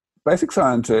 Basic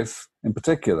scientists, in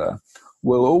particular,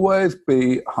 will always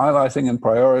be highlighting and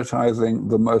prioritizing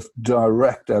the most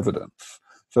direct evidence.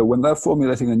 So when they're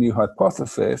formulating a new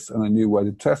hypothesis and a new way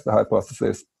to test the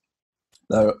hypothesis,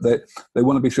 they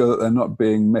want to be sure that they're not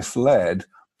being misled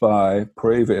by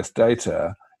previous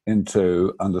data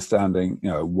into understanding,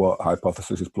 what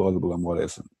hypothesis is plausible and what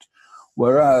isn't.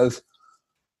 Whereas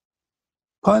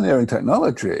pioneering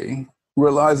technology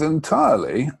relies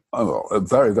entirely,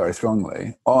 very, very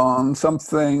strongly, on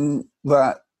something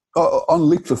that, on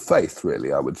leaps of faith,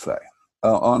 really, I would say,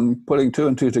 on putting 2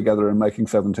 and 2 together and making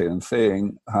 17 and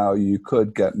seeing how you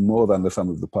could get more than the sum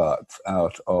of the parts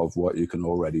out of what you can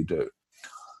already do.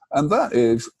 And that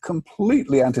is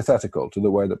completely antithetical to the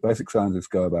way that basic scientists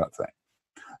go about things.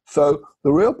 So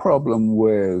the real problem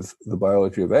with the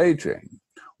biology of aging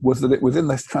was that it was in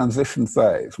this transition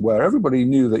phase where everybody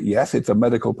knew that, yes, it's a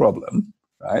medical problem,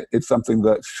 right? It's something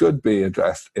that should be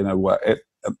addressed in a way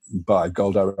by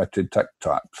goal-directed tech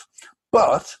types.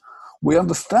 But we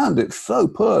understand it so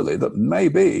poorly that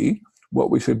maybe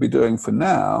what we should be doing for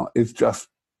now is just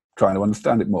trying to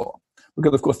understand it more.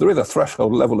 Because, of course, there is a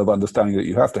threshold level of understanding that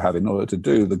you have to have in order to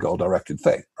do the goal-directed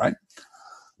thing, right?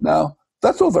 Now,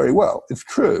 that's all very well. It's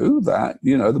true that,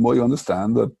 the more you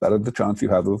understand, the better the chance you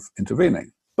have of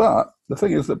intervening. But the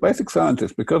thing is that basic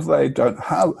scientists, because they don't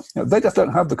have, they just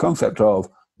don't have the concept of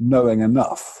knowing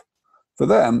enough. For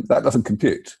them, that doesn't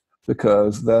compute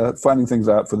because they're finding things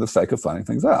out for the sake of finding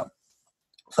things out.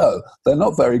 So they're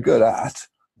not very good at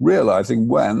realizing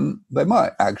when they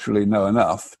might actually know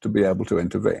enough to be able to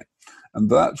intervene. And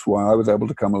that's why I was able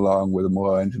to come along with a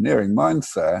more engineering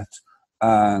mindset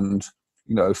and,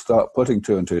 start putting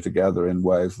 2 and 2 together in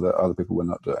ways that other people were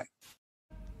not doing.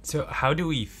 So how do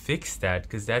we fix that?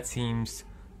 Because that seems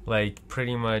like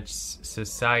pretty much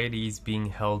society is being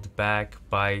held back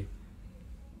by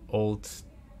old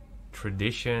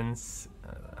traditions.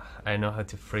 I know how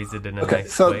to phrase it in a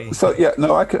nice way.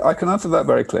 I can answer that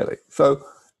very clearly. So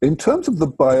in terms of the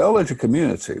biology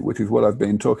community, which is what I've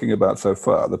been talking about so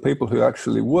far, the people who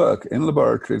actually work in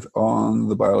laboratories on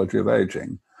the biology of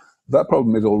aging, that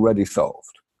problem is already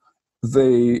solved.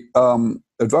 The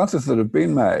advances that have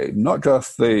been made, not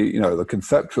just the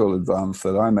conceptual advance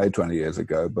that I made 20 years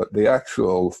ago, but the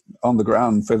actual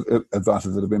on-the-ground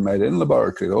advances that have been made in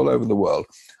laboratories all over the world,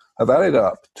 have added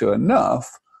up to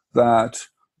enough that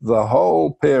the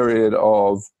whole period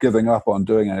of giving up on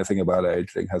doing anything about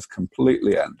aging has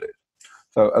completely ended.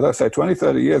 So as I say, 20,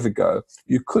 30 years ago,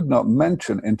 you could not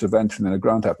mention intervention in a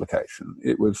grant application.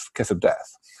 It was kiss of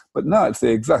death. But now it's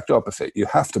the exact opposite. You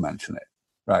have to mention it.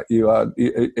 Right,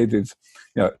 it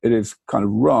is kind of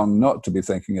wrong not to be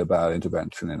thinking about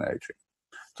intervention in aging.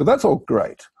 So that's all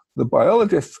great. The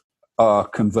biologists are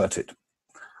converted.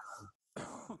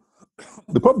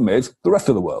 The problem is the rest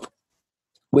of the world.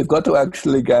 We've got to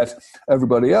actually get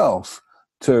everybody else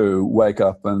to wake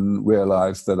up and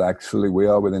realize that actually we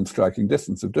are within striking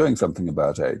distance of doing something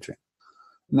about aging.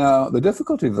 Now, the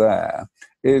difficulty there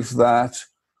is that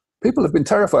people have been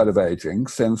terrified of aging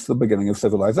since the beginning of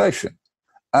civilization.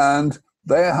 And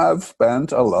they have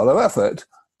spent a lot of effort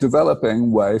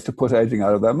developing ways to put aging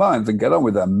out of their minds and get on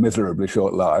with their miserably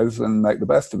short lives and make the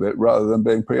best of it rather than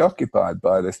being preoccupied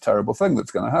by this terrible thing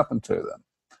that's going to happen to them,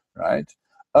 right?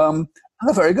 And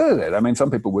they're very good at it. I mean,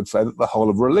 some people would say that the whole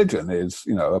of religion is,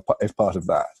 is part of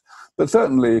that. But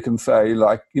certainly you can say,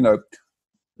 like,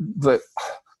 the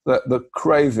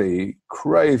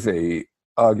crazy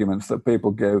arguments that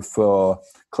people give for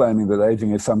claiming that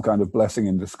aging is some kind of blessing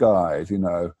in disguise,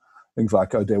 things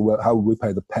like, oh dear, how would we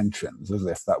pay the pensions, as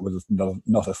if that was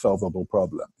not a solvable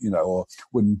problem, or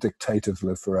wouldn't dictators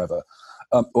live forever?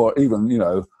 Or even,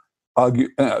 argue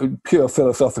pure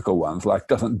philosophical ones like,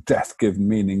 doesn't death give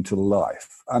meaning to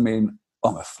life? I mean,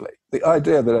 honestly, the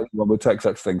idea that anyone would take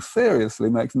such things seriously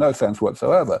makes no sense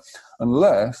whatsoever,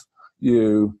 unless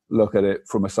you look at it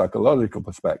from a psychological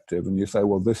perspective and you say,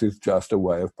 well, this is just a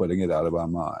way of putting it out of our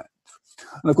minds.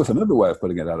 And of course, another way of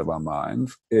putting it out of our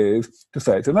minds is to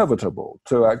say it's inevitable,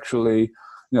 to actually,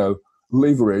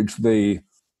 leverage the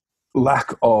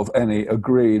lack of any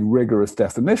agreed rigorous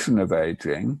definition of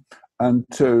aging and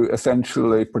to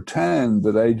essentially pretend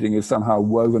that aging is somehow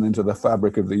woven into the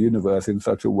fabric of the universe in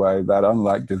such a way that,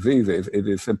 unlike diseases, it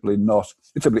is simply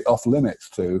it's simply off limits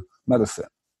to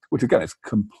medicine, which again is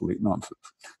complete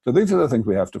nonsense. So these are the things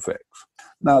we have to fix.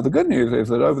 Now, the good news is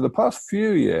that over the past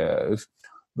few years,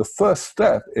 the first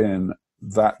step in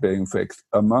that being fixed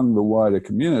among the wider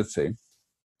community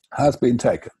has been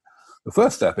taken. The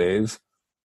first step is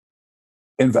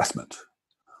investment.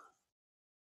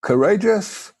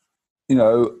 Courageous,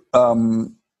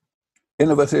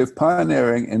 innovative,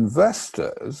 pioneering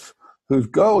investors whose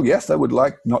goal, yes, they would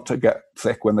like not to get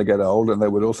sick when they get old, and they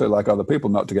would also like other people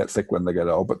not to get sick when they get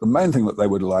old, but the main thing that they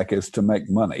would like is to make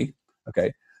money,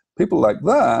 okay? People like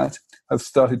that have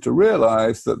started to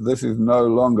realize that this is no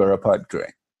longer a pipe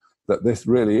dream, that this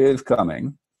really is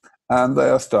coming, and they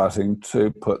are starting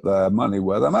to put their money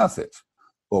where their mouth is,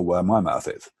 or where my mouth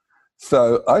is.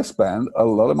 So I spend a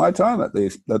lot of my time at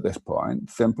this point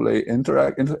simply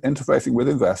interfacing with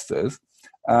investors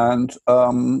and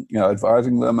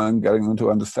advising them and getting them to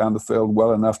understand the field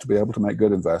well enough to be able to make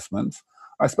good investments.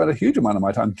 I spend a huge amount of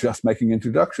my time just making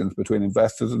introductions between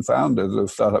investors and founders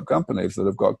of startup companies that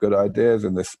have got good ideas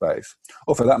in this space,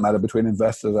 or for that matter, between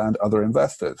investors and other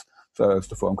investors, so as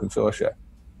to form consortia.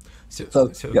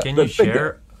 So yeah, can you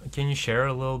share? Can you share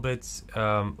a little bit?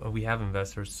 We have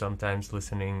investors sometimes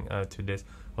listening to this,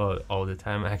 well, all the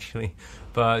time actually.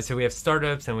 But so we have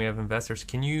startups and we have investors.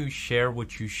 Can you share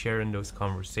what you share in those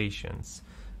conversations?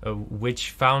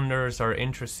 Which founders are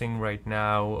interesting right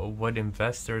now? What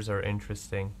investors are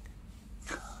interesting?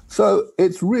 So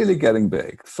it's really getting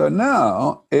big. So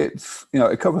now it's,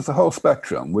 it covers the whole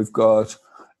spectrum. We've got,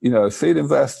 seed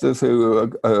investors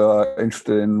who are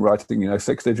interested in writing,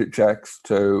 6-digit checks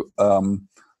to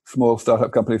small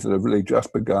startup companies that have really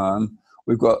just begun.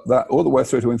 We've got that all the way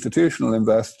through to institutional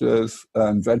investors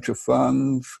and venture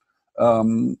funds.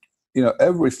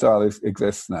 Every style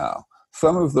exists now.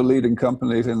 Some of the leading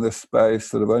companies in this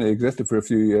space that have only existed for a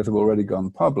few years have already gone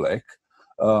public.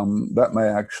 That may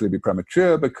actually be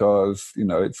premature because,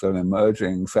 it's an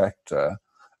emerging sector.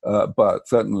 But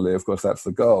certainly, of course, that's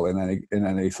the goal in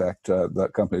any sector,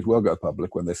 that companies will go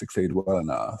public when they succeed well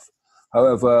enough.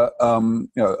 However,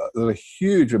 there's a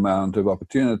huge amount of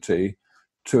opportunity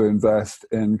to invest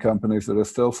in companies that are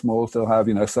still small, still have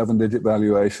 7-digit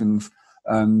valuations,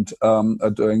 and are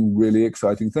doing really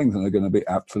exciting things, and are going to be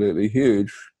absolutely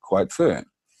huge quite soon.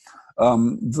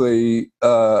 The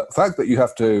fact that you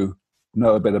have to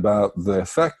know a bit about the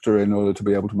sector in order to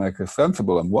be able to make a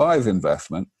sensible and wise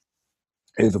investment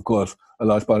is, of course, a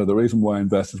large part of the reason why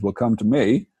investors will come to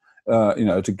me,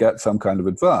 to get some kind of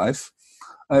advice.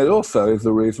 And it also is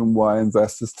the reason why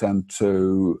investors tend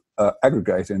to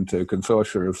aggregate into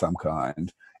consortia of some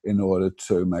kind in order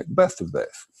to make the best of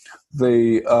this.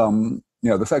 The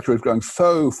sector is growing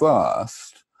so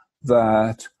fast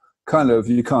that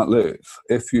you can't lose.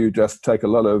 If you just take a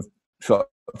lot of shots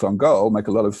on goal, make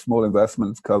a lot of small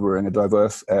investments covering a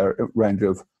diverse range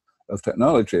of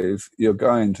technologies, you're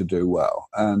going to do well.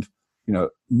 And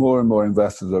more and more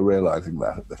investors are realizing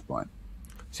that at this point.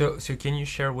 So can you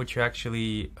share what you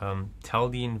actually tell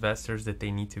the investors that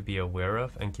they need to be aware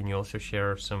of? And can you also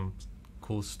share some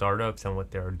cool startups and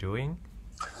what they're doing?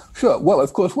 Sure. Well,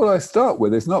 of course, what I start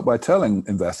with is not by telling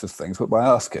investors things, but by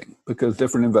asking, because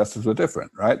different investors are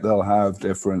different, right? They'll have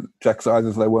different check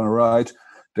sizes they want to write,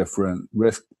 different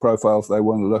risk profiles they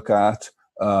want to look at.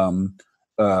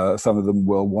 Some of them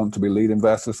will want to be lead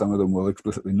investors. Some of them will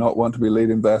explicitly not want to be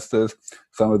lead investors.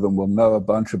 Some of them will know a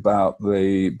bunch about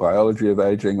the biology of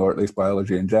aging, or at least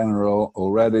biology in general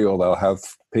already, or they'll have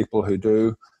people who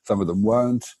do. Some of them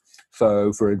won't.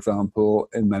 So, for example,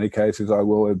 in many cases, I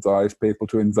will advise people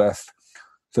to invest,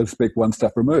 so to speak, one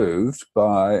step removed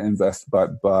by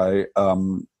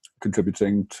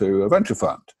contributing to a venture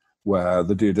fund, where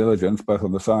the due diligence, both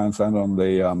on the science and on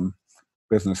the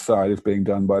business side, is being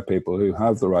done by people who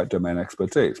have the right domain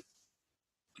expertise.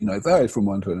 It varies from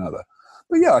one to another.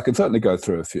 But yeah, I can certainly go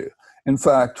through a few. In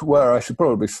fact, where I should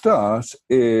probably start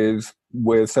is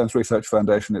with SENS Research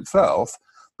Foundation itself,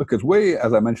 because we,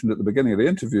 as I mentioned at the beginning of the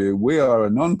interview, we are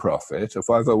a non-profit, a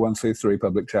 501c3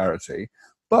 public charity.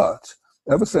 But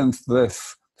ever since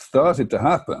this started to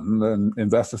happen and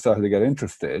investors started to get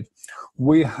interested,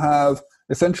 we have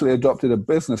essentially adopted a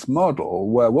business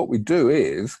model where what we do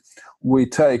is we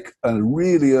take a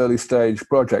really early stage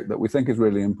project that we think is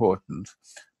really important,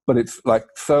 but it's like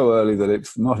so early that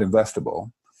it's not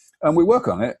investable. And we work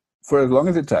on it for as long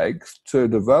as it takes to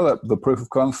develop the proof of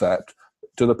concept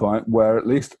to the point where, at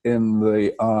least in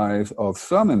the eyes of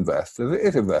some investors, it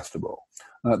is investable.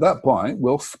 And at that point,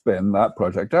 we'll spin that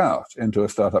project out into a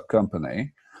startup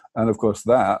company. And of course,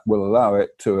 that will allow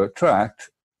it to attract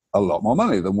a lot more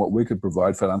money than what we could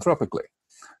provide philanthropically.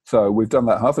 So we've done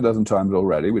that half a dozen times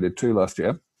already. We did 2 last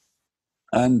year.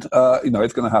 And,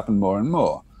 it's going to happen more and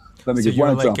more. Let me So give one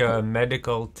you're like example. a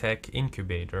medical tech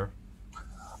incubator.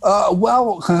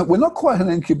 Well, we're not quite an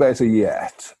incubator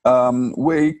yet.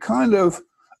 We kind of,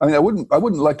 I wouldn't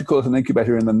like to call it an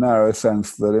incubator in the narrow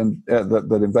sense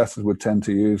that investors would tend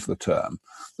to use the term.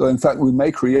 So in fact, we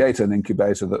may create an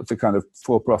incubator that's a kind of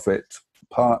for-profit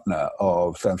partner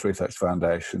of SENS Research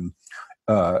Foundation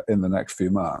in the next few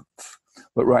months.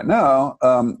 But right now,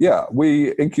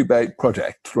 we incubate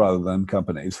projects rather than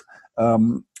companies.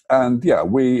 We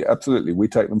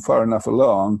take them far enough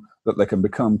along that they can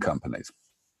become companies.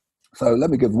 So let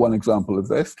me give one example of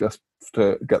this, just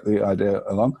to get the idea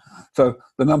along. So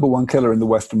the number one killer in the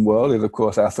Western world is, of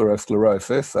course,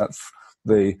 atherosclerosis. That's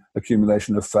the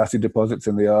accumulation of fatty deposits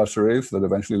in the arteries that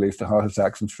eventually leads to heart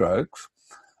attacks and strokes.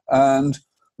 And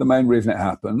the main reason it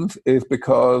happens is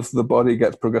because the body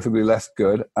gets progressively less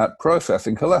good at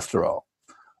processing cholesterol.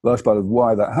 A large part of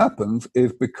why that happens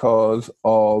is because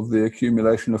of the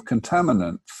accumulation of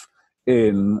contaminants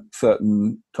in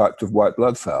certain types of white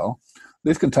blood cell.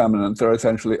 These contaminants are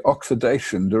essentially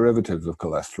oxidation derivatives of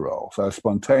cholesterol. So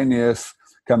spontaneous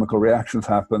chemical reactions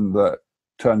happen that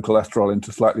turn cholesterol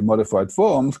into slightly modified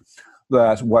forms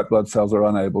that white blood cells are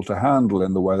unable to handle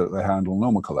in the way that they handle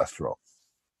normal cholesterol.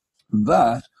 And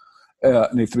that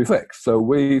needs to be fixed. So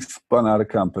we spun out a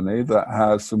company that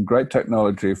has some great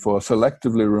technology for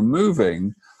selectively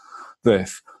removing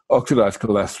this oxidized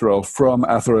cholesterol from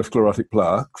atherosclerotic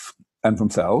plaques and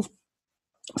from cells,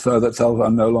 so that cells are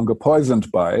no longer poisoned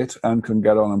by it and can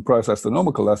get on and process the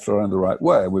normal cholesterol in the right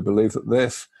way. We believe that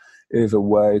this is a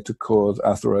way to cause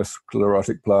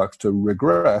atherosclerotic plaques to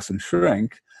regress and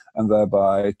shrink, and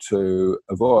thereby to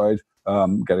avoid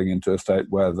getting into a state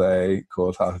where they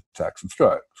cause heart attacks and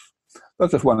strokes.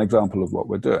 That's just one example of what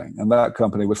we're doing. And that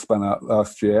company was spun out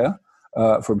last year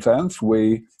from SENS.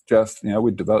 We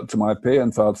developed some IP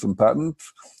and filed some patents,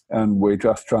 and we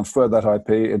just transferred that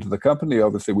IP into the company.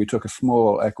 Obviously, we took a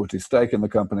small equity stake in the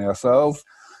company ourselves,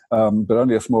 but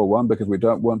only a small one because we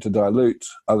don't want to dilute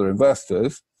other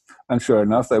investors. And sure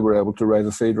enough, they were able to raise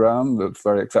a seed round that's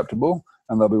very acceptable,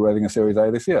 and they'll be raising a Series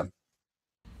A this year.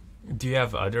 Do you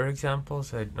have other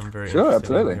examples? I'm very Sure, interested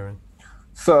absolutely. in hearing.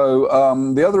 So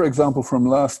the other example from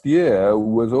last year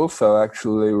was also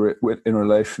actually in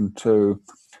relation to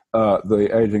the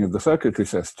aging of the circulatory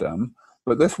system.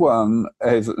 But this one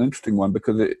is an interesting one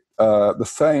because the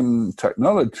same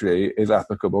technology is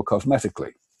applicable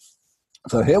cosmetically.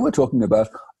 So here we're talking about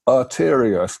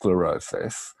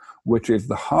arteriosclerosis, which is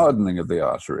the hardening of the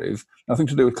arteries, nothing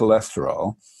to do with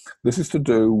cholesterol. This is to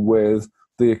do with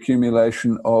the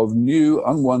accumulation of new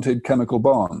unwanted chemical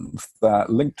bonds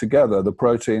that link together the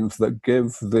proteins that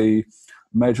give the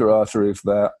major arteries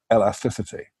their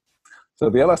elasticity.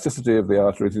 So the elasticity of the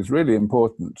arteries is really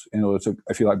important in order to,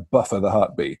 if you like, buffer the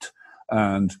heartbeat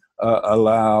and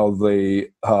allow the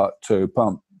heart to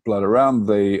pump blood around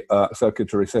the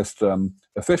circulatory system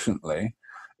efficiently.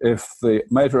 If the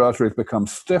major arteries become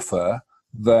stiffer,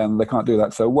 then they can't do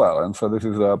that so well. And so this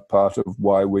is a part of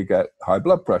why we get high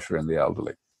blood pressure in the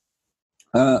elderly.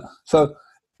 So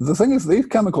the thing is, these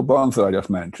chemical bonds that I just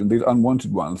mentioned, these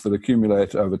unwanted ones that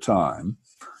accumulate over time,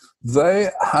 they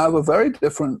have a very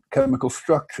different chemical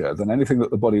structure than anything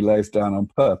that the body lays down on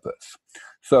purpose.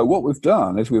 So what we've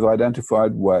done is we've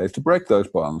identified ways to break those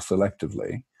bonds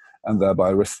selectively and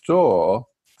thereby restore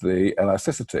the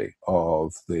elasticity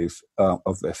of these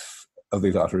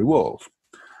artery walls.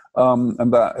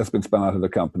 And that has been spun out of the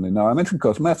company. Now, I mentioned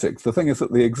cosmetics. The thing is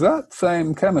that the exact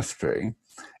same chemistry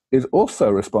is also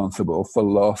responsible for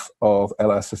loss of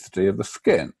elasticity of the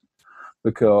skin,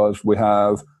 because we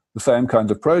have the same kinds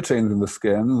of proteins in the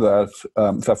skin that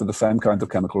suffer the same kinds of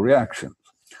chemical reactions.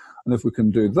 And if we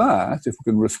can do that, if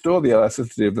we can restore the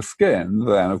elasticity of the skin,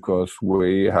 then of course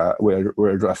we're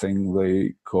addressing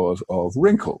the cause of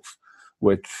wrinkles,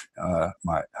 which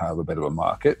might have a bit of a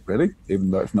market, really,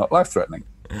 even though it's not life-threatening.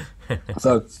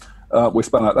 So we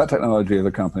spun out that technology as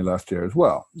a company last year as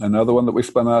well. Another one that we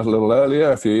spun out a little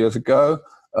earlier, a few years ago,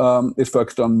 is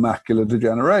focused on macular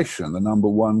degeneration, the number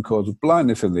one cause of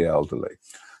blindness in the elderly.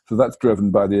 So that's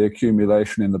driven by the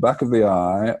accumulation in the back of the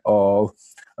eye of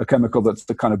a chemical that's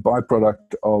the kind of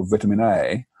byproduct of vitamin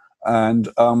A, and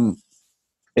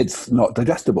it's not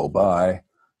digestible by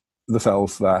the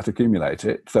cells that accumulate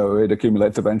it. So it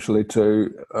accumulates eventually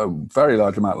to a very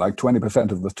large amount, like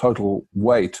 20% of the total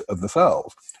weight of the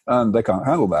cells, and they can't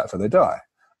handle that, so they die,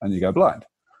 and you go blind.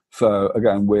 So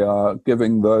again, we are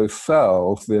giving those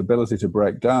cells the ability to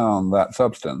break down that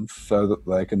substance so that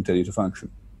they continue to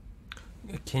function.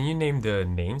 can you name the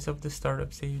names of the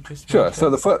startups that you just Sure. So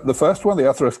mentioned? the first one, the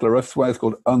atherosclerosis one, is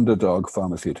called Underdog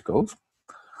Pharmaceuticals.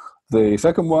 The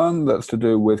second one, that's to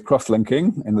do with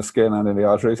cross-linking in the skin and in the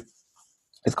arteries,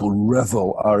 is called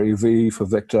Revel, R-E-V for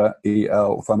Victor,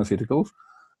 E-L Pharmaceuticals.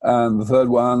 And the third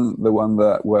one, the one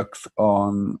that works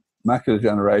on macular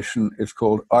degeneration, is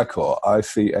called ICOR,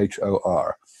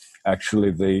 I-C-H-O-R.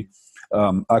 Actually, the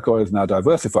ICOR is now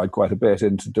diversified quite a bit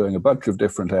into doing a bunch of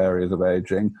different areas of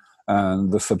aging.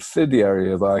 And the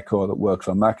subsidiary of ICOR that works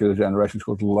on macular degeneration is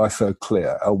called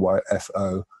LysoClear,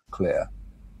 L-Y-S-O Clear.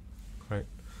 Right.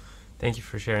 Thank you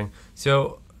for sharing.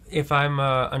 So, if I'm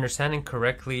understanding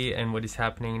correctly, and what is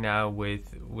happening now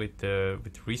with the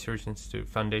Research Institute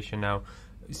Foundation now,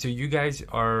 so you guys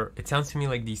are. It sounds to me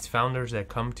like these founders that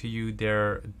come to you,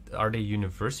 are they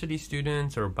university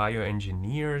students or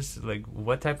bioengineers? Like,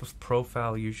 what type of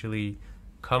profile usually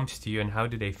comes to you, and how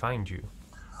do they find you?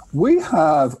 We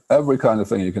have every kind of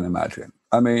thing you can imagine.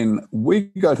 I mean, we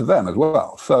go to them as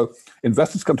well. So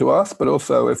investors come to us, but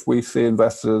also if we see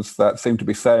investors that seem to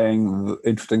be saying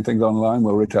interesting things online,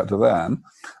 we'll reach out to them.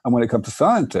 And when it comes to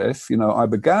scientists, I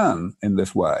began in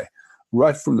this way.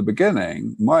 Right from the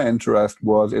beginning, my interest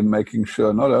was in making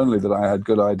sure not only that I had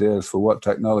good ideas for what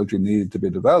technology needed to be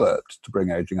developed to bring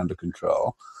aging under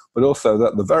control, but also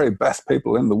that the very best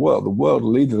people in the world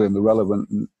leaders in the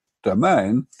relevant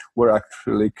domain, were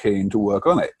actually keen to work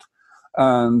on it.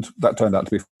 And that turned out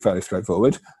to be fairly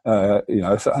straightforward.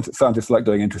 Scientists like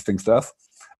doing interesting stuff.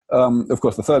 Of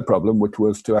course, the third problem, which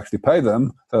was to actually pay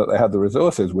them so that they had the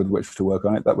resources with which to work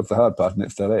on it, that was the hard part, and it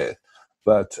still is.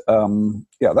 But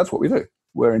that's what we do.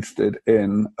 We're interested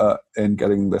in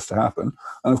getting this to happen.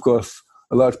 And of course,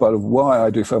 a large part of why I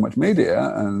do so much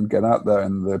media and get out there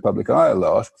in the public eye a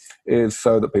lot is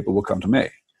so that people will come to me.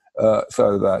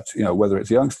 So that, whether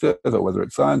it's youngsters or whether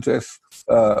it's scientists,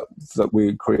 that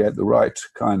we create the right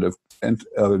kind of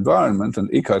environment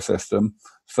and ecosystem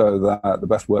so that the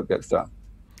best work gets done.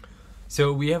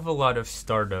 So we have a lot of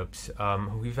startups.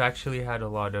 We've actually had a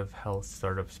lot of health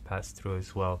startups pass through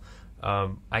as well.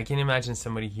 I can imagine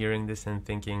somebody hearing this and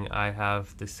thinking, I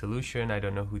have the solution, I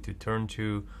don't know who to turn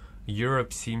to.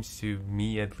 Europe seems to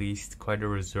me, at least, quite a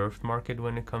reserved market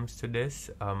when it comes to this.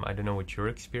 I don't know what your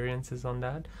experience is on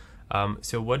that.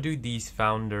 So what do these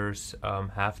founders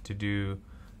have to do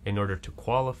in order to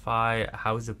qualify?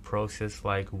 How is the process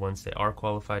like once they are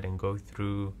qualified and go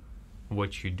through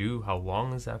what you do? How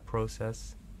long is that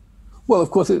process? Well,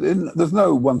 of course, there's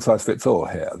no one-size-fits-all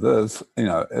here. There's,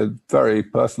 a very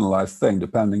personalized thing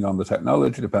depending on the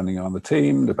technology, depending on the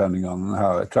team, depending on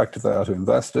how attractive they are to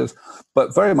investors.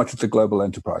 But very much it's a global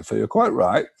enterprise. So you're quite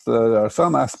right. There are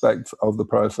some aspects of the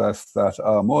process that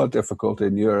are more difficult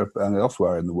in Europe and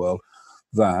elsewhere in the world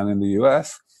than in the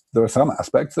US. There are some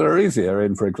aspects that are easier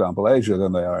in, for example, Asia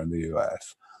than they are in the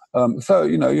US. So,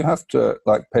 you have to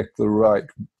pick the right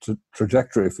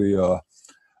trajectory for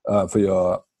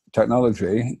your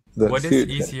technology. What is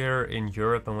easier in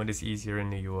Europe and what is easier in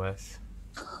the US?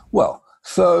 Well,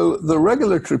 so the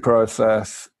regulatory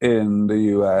process in the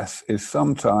US is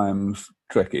sometimes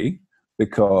tricky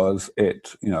because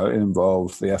it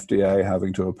involves the FDA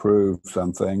having to approve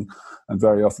something, and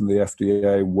very often the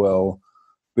FDA will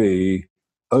be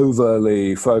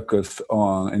overly focused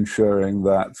on ensuring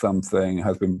that something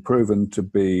has been proven to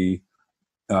be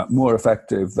more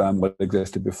effective than what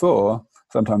existed before.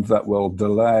 Sometimes that will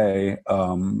delay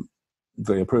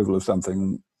the approval of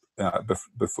something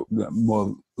before,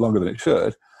 more longer than it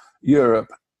should. Europe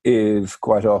is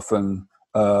quite often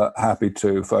happy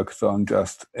to focus on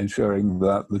just ensuring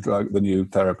that the new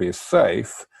therapy is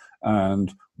safe,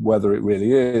 and whether it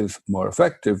really is more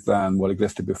effective than what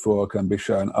existed before can be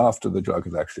shown after the drug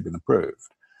has actually been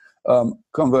approved.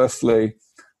 Conversely,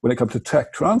 when it comes to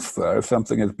tech transfer, if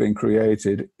something has been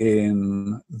created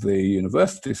in the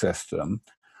university system,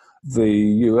 the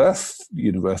US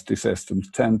university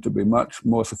systems tend to be much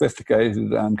more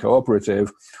sophisticated and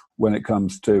cooperative when it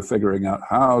comes to figuring out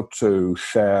how to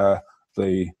share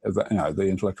the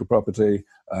intellectual property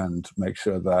and make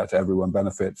sure that everyone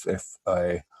benefits if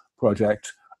a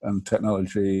project and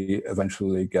technology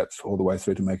eventually gets all the way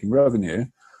through to making revenue.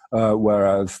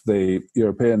 Whereas the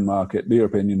European market, the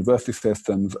European university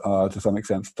systems are to some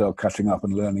extent still catching up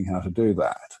and learning how to do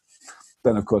that.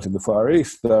 Then, of course, in the Far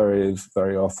East, there is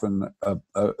very often a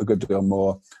good deal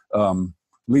more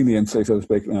leniency, so to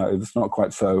speak. It's not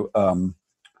quite so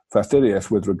fastidious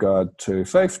with regard to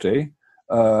safety,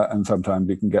 and sometimes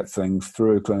you can get things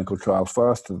through clinical trials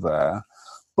faster there.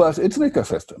 But it's an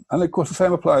ecosystem. And of course, the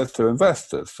same applies to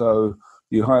investors. So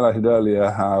you highlighted earlier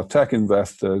how tech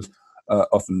investors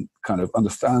often kind of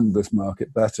understand this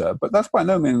market better. But that's by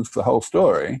no means the whole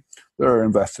story. There are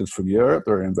investors from Europe,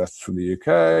 there are investors from the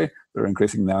UK, there are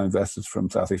increasing now investors from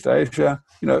Southeast Asia.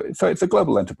 So it's a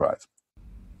global enterprise.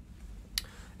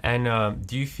 And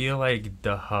do you feel like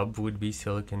the hub would be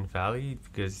Silicon Valley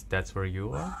because that's where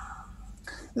you are?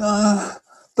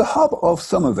 The hub of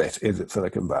some of it is at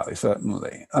Silicon Valley,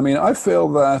 certainly. I mean, I feel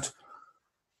that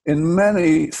in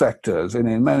many sectors and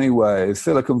in many ways,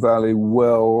 Silicon Valley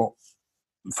will,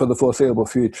 for the foreseeable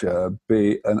future,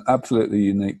 be an absolutely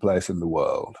unique place in the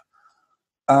world.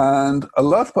 And a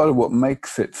large part of what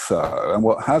makes it so, and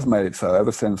what has made it so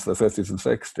ever since the 50s and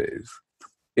 60s,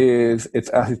 is its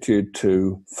attitude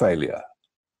to failure.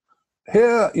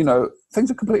 Here,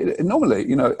 things are completely, normally,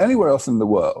 anywhere else in the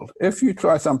world, if you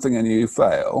try something and you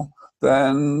fail,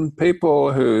 then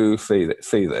people who see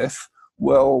this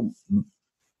will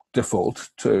default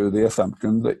to the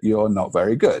assumption that you're not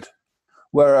very good.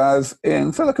 Whereas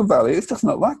in Silicon Valley, it's just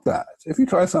not like that. If you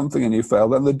try something and you fail,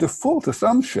 then the default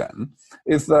assumption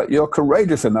is that you're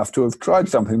courageous enough to have tried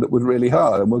something that was really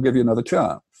hard and we'll give you another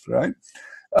chance, right?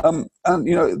 And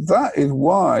that is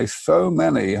why so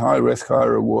many high-risk,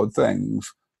 high-reward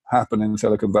things happen in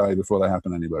Silicon Valley before they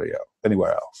happen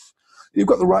anywhere else. You've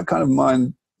got the right kind of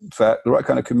mindset, the right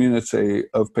kind of community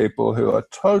of people who are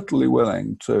totally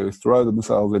willing to throw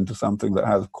themselves into something that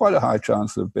has quite a high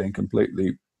chance of being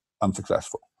completely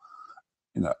unsuccessful.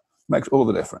 Makes all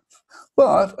the difference.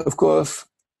 But of course,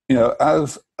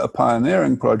 as a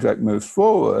pioneering project moves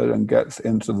forward and gets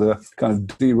into the kind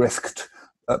of de-risked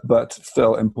but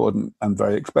still important and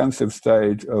very expensive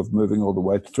stage of moving all the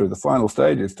way through the final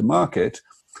stages to market,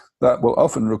 that will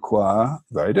often require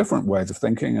very different ways of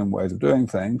thinking and ways of doing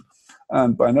things.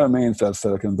 And by no means does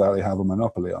Silicon Valley have a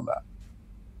monopoly on that.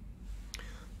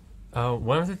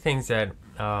 One of the things that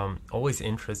always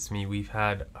interests me, we've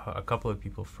had a couple of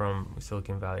people from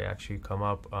Silicon Valley actually come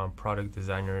up, product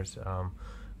designers.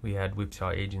 We had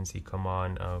Whipsaw Agency come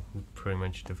on, who pretty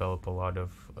much develop a lot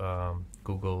of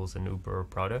Google's and Uber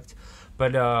products.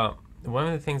 But one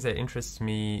of the things that interests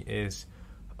me is,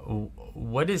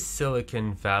 what is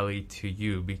Silicon Valley to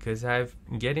you? Because I've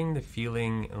getting the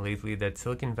feeling lately that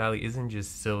Silicon Valley isn't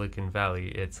just Silicon Valley.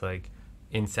 It's like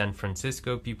in San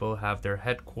Francisco, people have their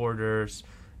headquarters.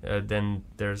 Then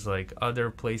there's like other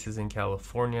places in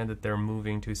California that they're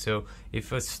moving to. So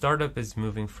if a startup is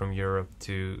moving from Europe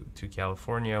to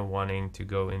California, wanting to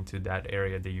go into that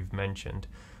area that you've mentioned,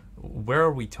 where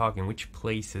are we talking? Which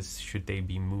places should they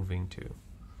be moving to?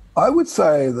 I would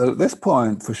say that at this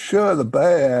point, for sure, the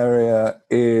Bay Area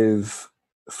is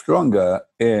stronger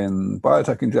in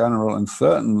biotech in general and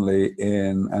certainly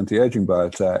in anti-aging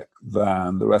biotech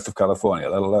than the rest of California,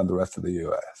 let alone the rest of the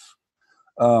US.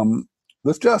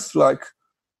 There's just like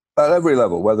at every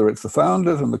level, whether it's the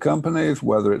founders and the companies,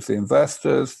 whether it's the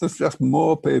investors, there's just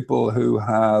more people who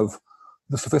have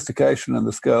the sophistication and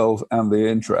the skills and the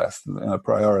interest in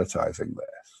prioritizing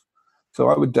this. So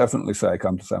I would definitely say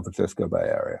come to San Francisco Bay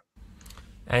Area.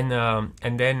 And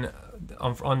then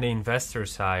on the investor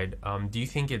side, do you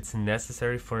think it's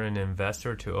necessary for an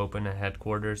investor to open a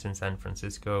headquarters in San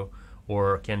Francisco?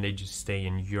 Or can they just stay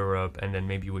in Europe and then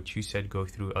maybe what you said, go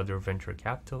through other venture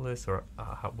capitalists? Or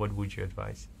what would you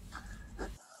advise?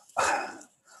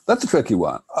 That's a tricky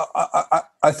one.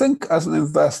 I think as an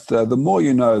investor, the more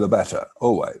you know, the better,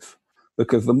 always.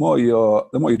 Because the more you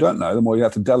don't know, the more you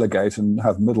have to delegate and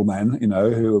have middlemen,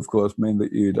 who of course mean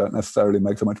that you don't necessarily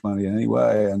make so much money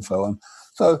anyway, and so on.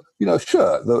 So,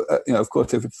 sure, of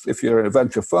course, if you're a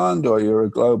venture fund or you're a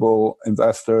global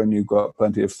investor and you've got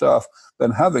plenty of staff,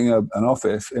 then having an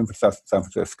office in San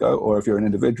Francisco, or if you're an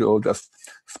individual, just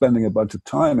spending a bunch of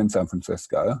time in San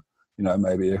Francisco,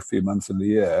 maybe a few months in the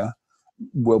year,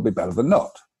 will be better than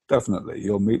not. Definitely.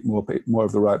 You'll meet more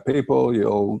of the right people.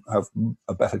 You'll have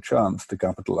a better chance to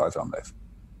capitalize on this.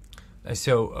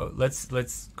 So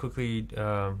let's quickly,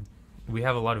 we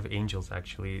have a lot of angels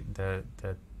actually that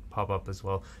pop up as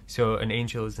well. So an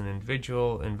angel is an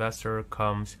individual investor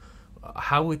comes.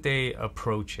 How would they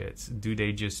approach it? Do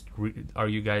they just are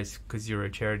you guys, because you're a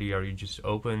charity, are you just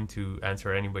open to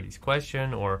answer anybody's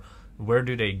question, or where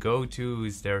do they go to?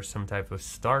 Is there some type of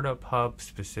startup hub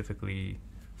specifically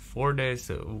for this?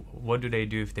 What do they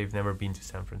do if they've never been to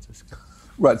San Francisco?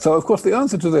 Right. So of course the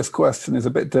answer to this question is a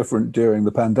bit different during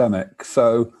the pandemic.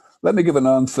 So let me give an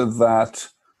answer that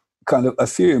kind of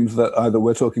assumes that either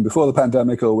we're talking before the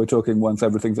pandemic or we're talking once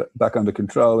everything's back under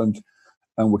control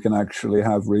and we can actually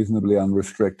have reasonably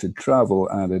unrestricted travel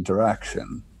and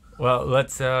interaction. Well,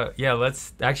 let's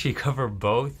actually cover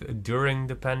both during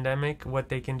the pandemic, what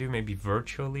they can do, maybe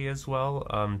virtually as well,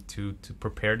 to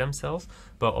prepare themselves,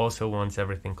 but also once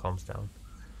everything calms down.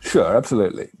 Sure,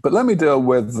 absolutely. But let me deal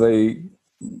with the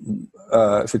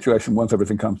situation once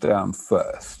everything comes down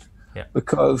first, Yeah.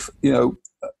 because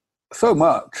so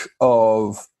much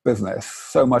of business,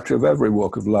 so much of every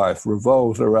walk of life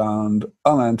revolves around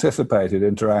unanticipated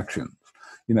interactions.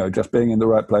 Just being in the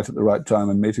right place at the right time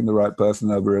and meeting the right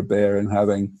person over a beer and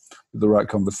having the right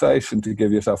conversation to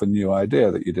give yourself a new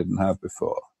idea that you didn't have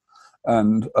before.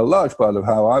 And a large part of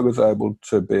how I was able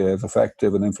to be as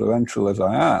effective and influential as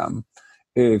I am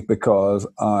is because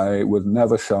I was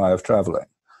never shy of traveling.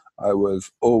 I was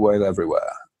always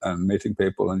everywhere and meeting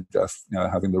people and just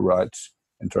having the right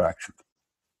interaction.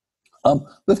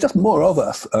 There's just more of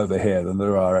us over here than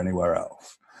there are anywhere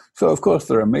else. So of course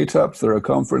there are meetups, there are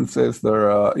conferences, there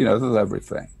are there's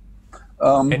everything.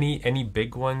 Any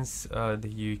big ones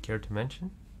that you care to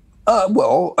mention?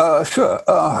 Sure.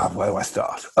 Where do I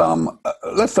start?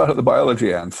 Let's start at the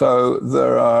biology end. So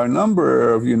there are a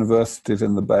number of universities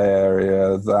in the Bay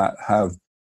Area that have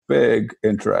big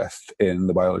interest in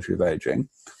the biology of aging.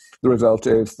 The result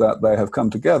is that they have come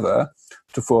together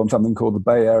to form something called the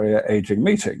Bay Area Aging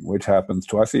Meeting, which happens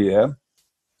twice a year,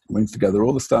 brings together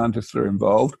all the scientists that are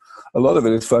involved. A lot of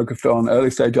it is focused on early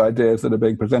stage ideas that are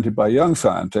being presented by young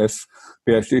scientists,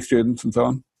 PhD students, and so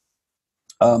on.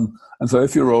 And so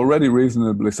if you're already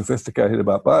reasonably sophisticated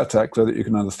about biotech so that you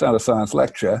can understand a science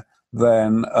lecture,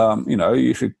 then,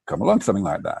 you should come along to something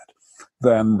like that.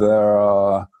 Then there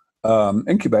are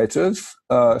incubators,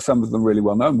 some of them really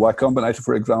well known. Y Combinator,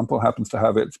 for example, happens to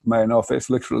have its main office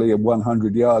literally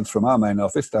 100 yards from our main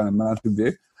office down in Mountain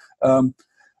View.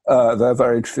 They're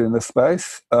very interested in this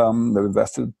space. They've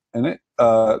invested in it.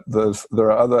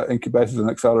 There are other incubators and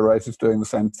accelerators doing the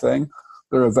same thing.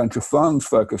 There are venture funds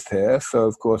focused here. So,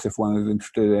 of course, if one is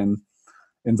interested in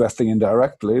investing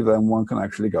indirectly, then one can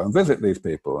actually go and visit these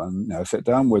people and sit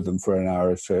down with them for an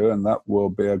hour or two, and that will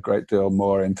be a great deal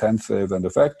more intensive and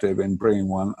effective in bringing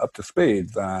one up to speed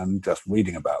than just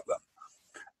reading about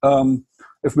them.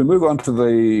 If we move on to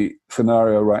the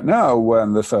scenario right now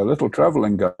when there's so little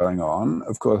traveling going on,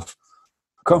 of course,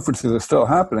 conferences are still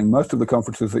happening. Most of the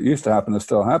conferences that used to happen are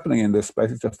still happening in this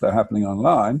space. It's just they're happening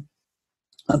online.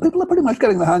 And people are pretty much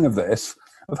getting the hang of this,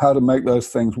 of how to make those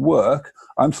things work.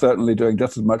 I'm certainly doing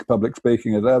just as much public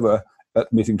speaking as ever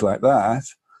at meetings like that.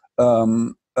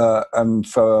 And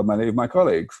so are many of my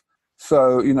colleagues.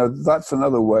 So, that's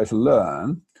another way to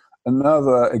learn.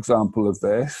 Another example of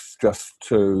this, just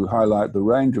to highlight the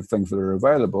range of things that are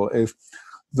available, is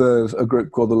there's a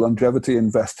group called the Longevity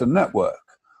Investor Network,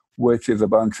 which is a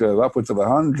bunch of upwards of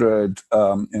 100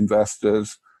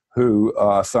 investors who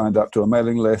are signed up to a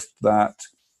mailing list that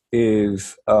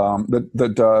is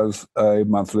that does a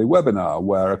monthly webinar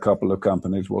where a couple of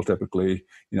companies will typically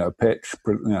pitch,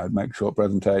 make short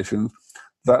presentations.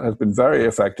 That has been very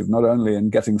effective, not only in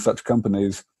getting such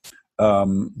companies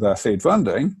their seed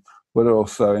funding, but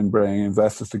also in bringing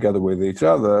investors together with each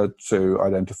other to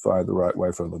identify the right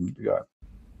way for them to go.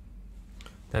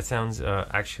 That sounds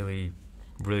actually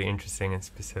really interesting and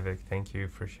specific. Thank you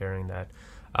for sharing that.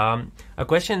 A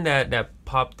question that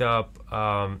popped up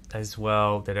as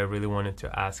well that I really wanted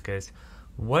to ask is,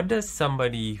 what does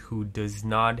somebody who does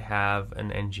not have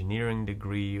an engineering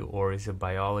degree or is a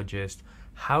biologist,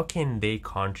 how can they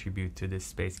contribute to this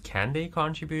space? Can they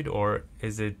contribute, or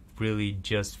is it really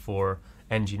just for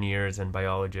engineers and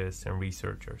biologists and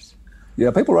researchers?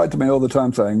 Yeah, people write to me all the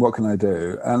time saying, what can I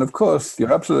do? And of course,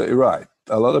 you're absolutely right.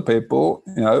 A lot of people,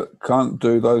 can't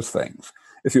do those things.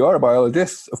 If you are a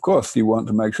biologist, of course, you want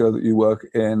to make sure that you work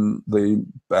in the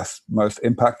best, most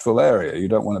impactful area. You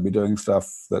don't want to be doing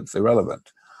stuff that's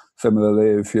irrelevant.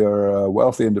 Similarly, if you're a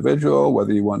wealthy individual,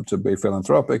 whether you want to be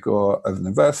philanthropic or as an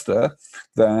investor,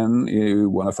 then you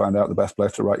want to find out the best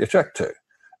place to write your check to.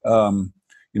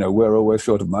 We're always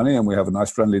short of money, and we have a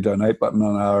nice friendly donate button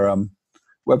on our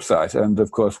website. And of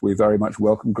course, we very much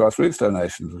welcome grassroots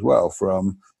donations as well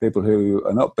from people who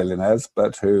are not billionaires,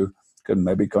 but who can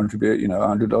maybe contribute,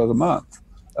 $100 a month.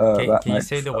 Can you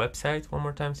say the website one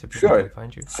more time so people sure. can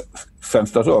find you?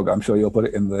 SENS.org. I'm sure you'll put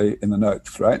it in the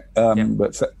notes, right?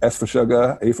 But S for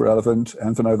sugar, E for elephant,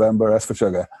 N for November, S for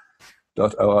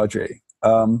sugar.org.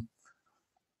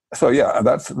 So yeah,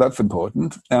 that's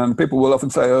important. And people will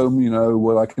often say,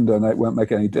 well, I can donate, won't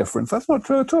make any difference. That's not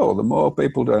true at all. The more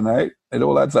people donate, it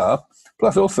all adds up.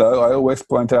 Plus also, I always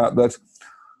point out that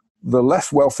the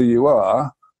less wealthy you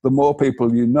are, the more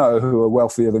people you know who are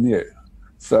wealthier than you.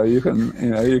 So you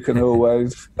can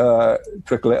always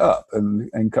trickle it up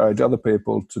and encourage other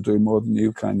people to do more than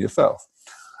you can yourself.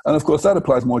 And of course, that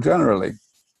applies more generally.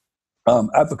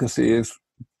 Advocacy is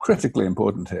critically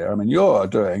important here. I mean, you're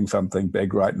doing something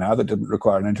big right now that didn't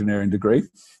require an engineering degree,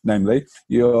 namely,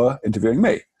 you're interviewing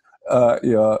me.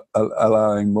 you're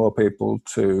allowing more people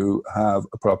to have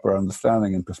a proper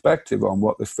understanding and perspective on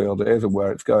what this field is and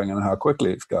where it's going and how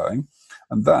quickly it's going.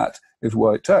 And that is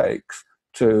what it takes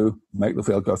to make the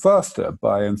field go faster,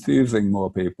 by enthusing more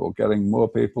people, getting more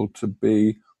people to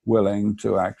be willing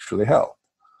to actually help.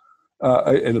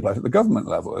 It applies at the government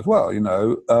level as well.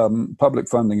 Public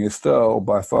funding is still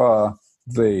by far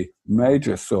the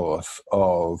major source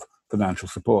of financial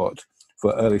support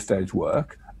for early stage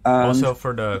work. And also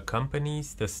for the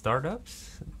companies, the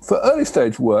startups? For early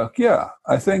stage work, yeah.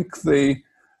 I think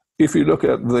if you look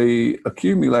at the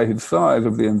accumulated size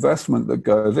of the investment that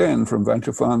goes in from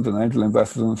venture funds and angel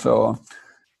investors and so on,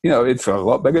 it's a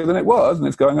lot bigger than it was, and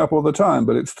it's going up all the time,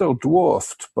 but it's still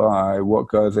dwarfed by what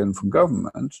goes in from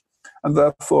government. And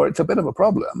therefore, it's a bit of a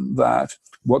problem that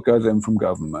what goes in from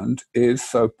government is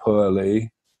so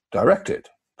poorly directed,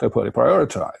 so poorly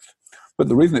prioritized. But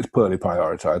the reason it's poorly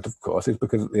prioritized, of course, is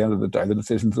because at the end of the day, the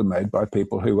decisions are made by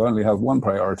people who only have one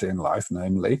priority in life,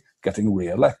 namely getting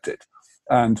re-elected.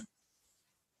 And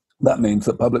that means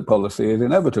that public policy is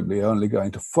inevitably only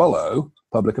going to follow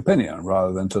public opinion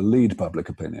rather than to lead public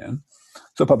opinion.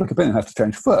 So public opinion has to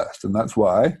change first. And that's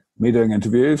why me doing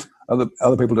interviews,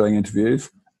 other people doing interviews,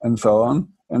 and so on,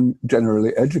 and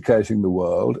generally educating the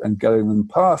world and getting them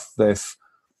past this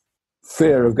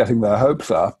fear of getting their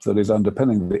hopes up that is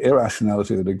underpinning the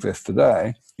irrationality that exists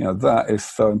today, that is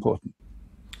so important.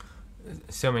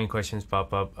 So many questions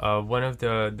pop up. One of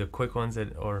the quick ones,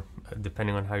 or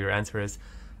depending on how your answer is,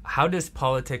 how does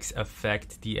politics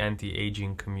affect the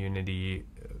anti-aging community?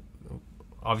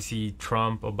 Obviously,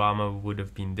 Trump, Obama would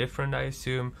have been different, I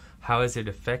assume. How has it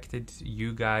affected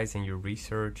you guys and your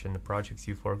research and the projects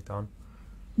you've worked on?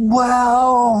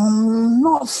 Well,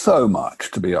 not so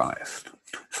much, to be honest.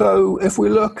 So if we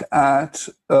look at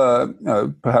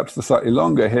perhaps the slightly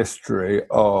longer history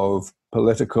of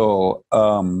political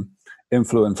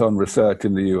influence on research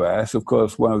in the US, of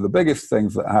course, one of the biggest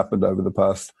things that happened over the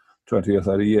past 20 or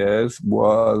 30 years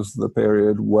was the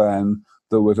period when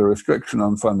there was a restriction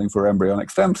on funding for embryonic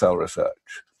stem cell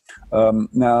research.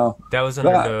 Now, that was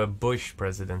under the Bush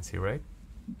presidency, right?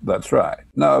 That's right.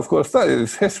 Now, of course, that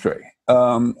is history.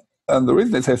 And the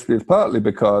reason it's history is partly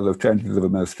because of changes of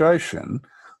administration,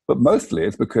 but mostly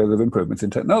it's because of improvements in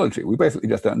technology. We basically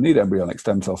just don't need embryonic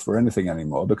stem cells for anything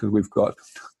anymore because we've got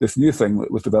this new thing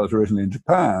that was developed originally in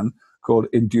Japan called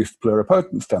induced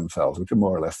pluripotent stem cells, which are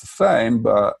more or less the same,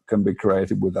 but can be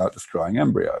created without destroying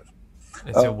embryos.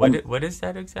 So what is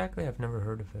that exactly? I've never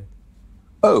heard of it.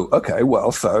 Oh, okay.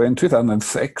 Well, so in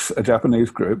 2006, a Japanese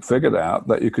group figured out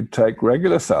that you could take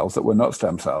regular cells that were not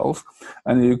stem cells,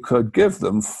 and you could give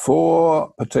them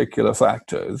 4 particular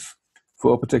factors,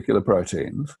 4 particular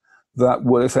proteins, that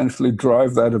would essentially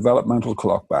drive their developmental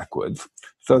clock backwards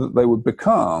so that they would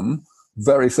become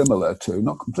very similar to,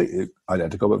 not completely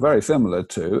identical, but very similar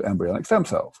to embryonic stem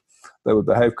cells. They would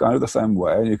behave kind of the same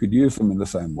way, and you could use them in the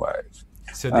same ways.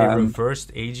 So they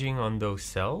reversed aging on those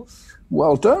cells?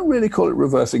 Well, don't really call it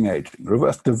reversing aging,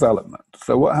 reverse development.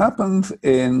 So what happens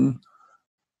in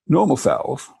normal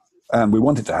cells, and we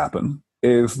want it to happen,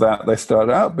 is that they start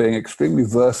out being extremely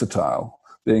versatile,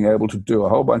 being able to do a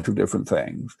whole bunch of different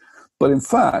things. But in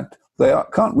fact, they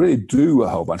can't really do a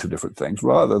whole bunch of different things.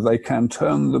 Rather, they can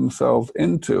turn themselves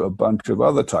into a bunch of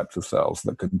other types of cells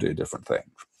that can do different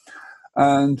things.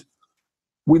 And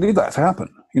we need that to happen.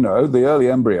 The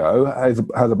early embryo has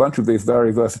a bunch of these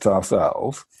very versatile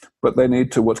cells, but they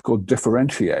need to what's called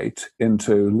differentiate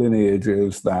into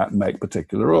lineages that make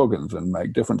particular organs and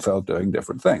make different cells doing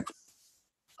different things.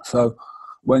 So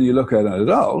when you look at an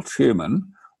adult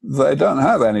human, they don't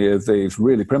have any of these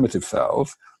really primitive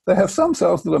cells. They have some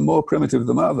cells that are more primitive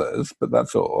than others, but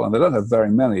that's all. And they don't have very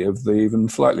many of the even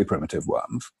slightly primitive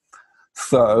ones.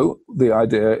 So the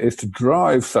idea is to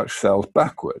drive such cells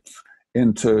backwards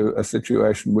into a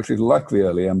situation which is like the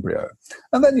early embryo.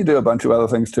 And then you do a bunch of other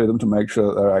things to them to make sure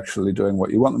that they're actually doing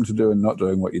what you want them to do and not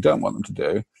doing what you don't want them to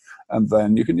do. And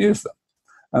then you can use them.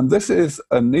 And this is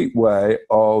a neat way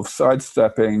of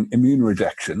sidestepping immune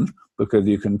rejection, because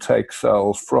you can take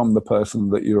cells from the person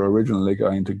that you're eventually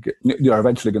going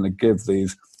to give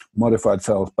these modified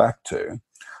cells back to.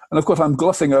 And of course, I'm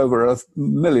glossing over a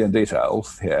million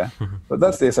details here, but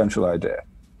that's the essential idea.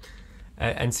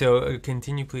 And so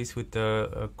continue, please, with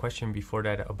the question before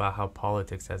that about how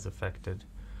politics has affected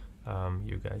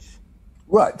you guys.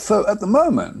 Right. So at the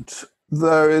moment,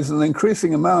 there is an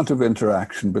increasing amount of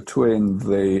interaction between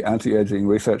the anti-aging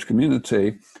research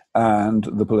community and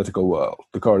the political world,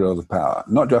 the corridors of power,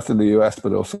 not just in the US,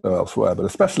 but also elsewhere, but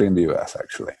especially in the US,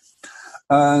 actually.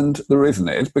 And the reason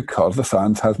is because the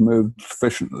science has moved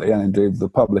sufficiently, and indeed the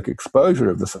public exposure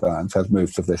of the science has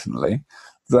moved sufficiently,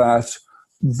 that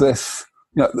this,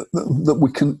 that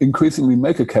we can increasingly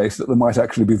make a case that there might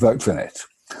actually be votes in it.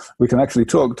 We can actually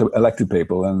talk to elected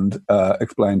people and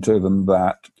explain to them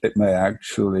that it may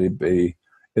actually be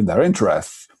in their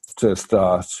interests to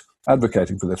start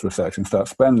advocating for this research and start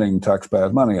spending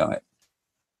taxpayers' money on it.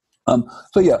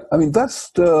 So yeah, I mean, that's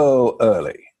still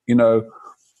early.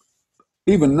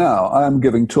 Even now, I am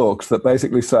giving talks that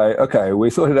basically say, okay, we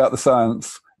sorted out the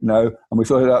science, and we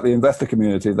sorted out the investor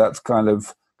community. That's kind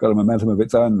of got a momentum of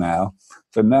its own now.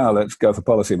 So now let's go for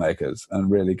policymakers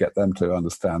and really get them to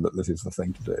understand that this is the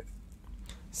thing to do.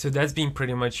 So that's been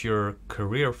pretty much your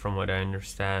career, from what I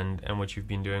understand, and what you've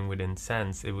been doing within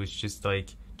SENS. It was just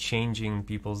like changing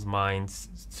people's minds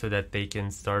so that they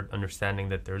can start understanding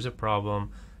that there's a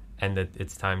problem and that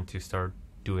it's time to start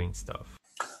doing stuff.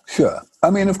 Sure. I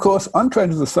mean, of course, I'm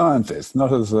trained as a scientist,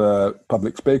 not as a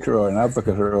public speaker or an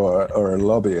advocate or a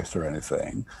lobbyist or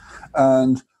anything.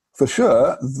 And for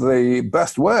sure, the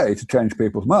best way to change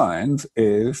people's minds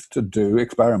is to do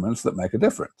experiments that make a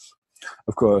difference.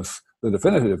 Of course, the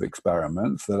definitive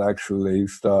experiments that actually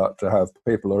start to have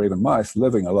people or even mice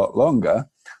living a lot longer,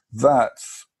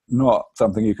 that's not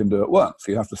something you can do at once.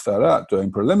 You have to start out doing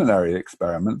preliminary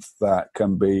experiments that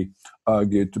can be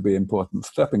argued to be important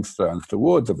stepping stones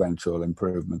towards eventual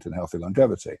improvement in healthy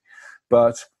longevity.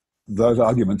 But those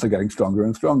arguments are getting stronger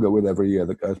and stronger with every year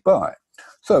that goes by.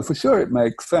 So for sure, it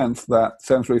makes sense that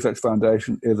SENS Research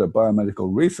Foundation is a biomedical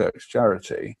research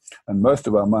charity, and most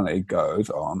of our money goes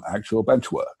on actual bench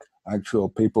work, actual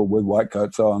people with white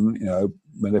coats on,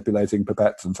 manipulating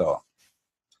pipettes and so on.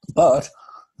 But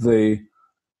the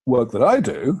work that I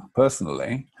do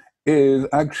personally is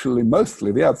actually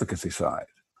mostly the advocacy side.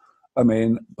 I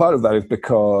mean, part of that is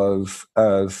because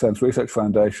as SENS Research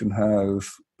Foundation has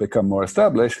become more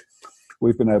established,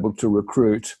 we've been able to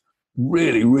recruit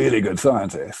really, really good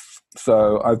scientists.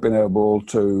 So I've been able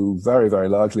to very, very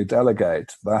largely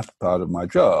delegate that part of my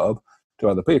job to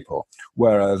other people.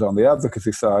 Whereas on the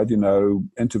advocacy side,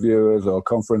 interviewers or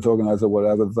conference organizer,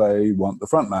 whatever, they want the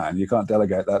front man. You can't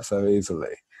delegate that so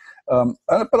easily. But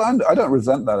I don't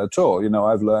resent that at all.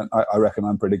 I've learned, I reckon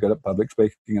I'm pretty good at public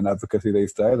speaking and advocacy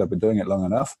these days. I've been doing it long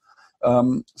enough.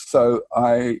 So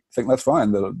I think that's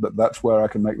fine, that's where I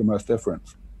can make the most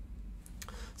difference.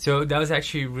 So that was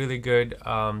actually really good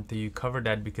that you covered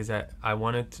that, because I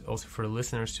wanted also for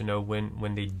listeners to know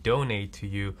when they donate to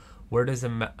you, where does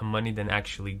the money then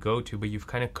actually go to? But you've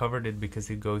kind of covered it because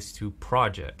it goes to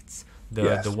projects.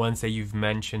 Yes. The ones that you've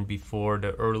mentioned before,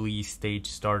 the early stage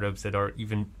startups that are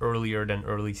even earlier than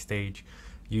early stage.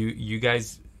 You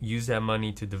guys use that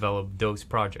money to develop those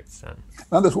projects then.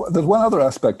 Now there's one other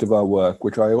aspect of our work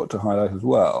which I ought to highlight as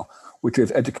well, which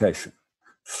is education.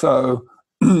 So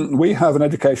we have an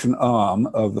education arm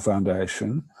of the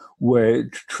foundation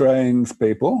which trains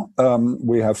people.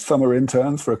 We have summer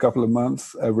interns for a couple of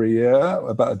months every year,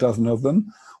 about a dozen of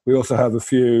them. We also have a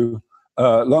few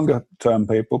longer-term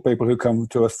people who come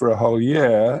to us for a whole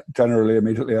year, generally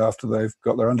immediately after they've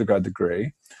got their undergrad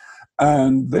degree.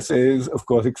 And this is, of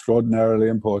course, extraordinarily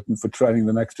important for training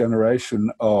the next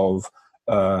generation of,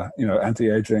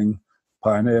 anti-aging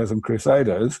pioneers and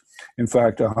crusaders. In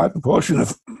fact, a high proportion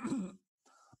of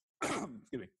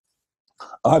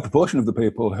the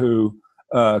people who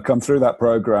come through that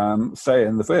program stay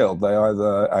in the field. They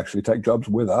either actually take jobs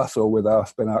with us or with our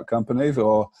spin-out companies,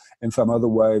 or in some other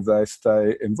way they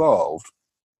stay involved.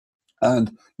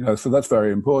 And, so that's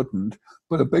very important.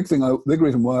 But a big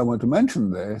reason why I want to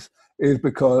mention this is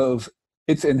because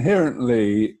it's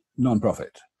inherently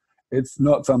non-profit. It's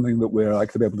not something that we're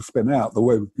like to be able to spin out the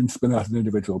way we can spin out an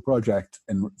individual project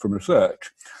from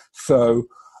research. So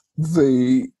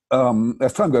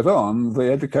as time goes on,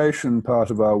 the education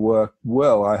part of our work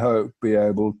will, I hope, be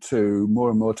able to more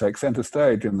and more take center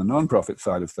stage in the non-profit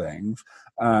side of things.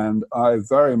 And I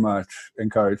very much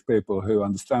encourage people who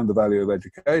understand the value of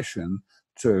education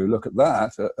to look at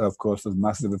that. Of course, there's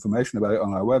massive information about it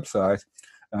on our website,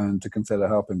 and to consider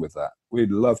helping with that. We'd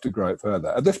love to grow it further.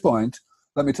 At this point,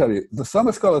 let me tell you, the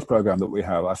Summer Scholars Program that we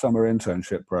have, our summer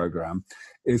internship program,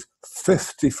 is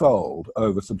 50-fold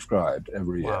oversubscribed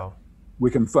every year. Wow. We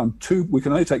can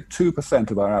only take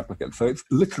 2% of our applicants. So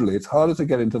it's harder to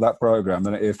get into that program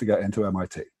than it is to get into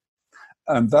MIT.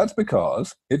 And that's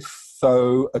because it's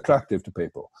so attractive to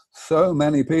people. So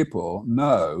many people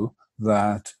know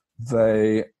that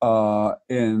they are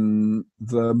in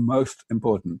the most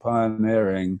important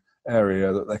pioneering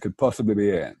area that they could possibly be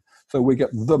in. So we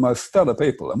get the most stellar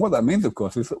people. And what that means, of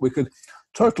course, is that we could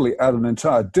totally add an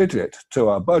entire digit to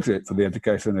our budget for the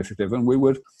education initiative, and we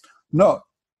would not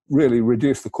really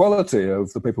reduce the quality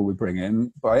of the people we bring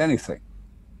in by anything.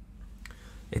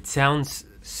 It sounds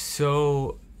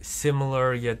so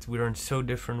similar, yet we're in so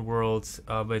different worlds.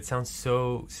 But it sounds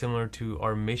so similar to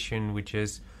our mission, which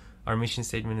is our mission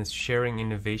statement is sharing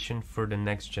innovation for the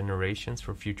next generations,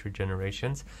 for future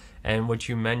generations. And what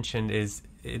you mentioned is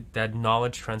that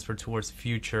knowledge transfer towards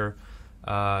future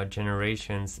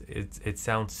generations. It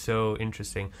sounds so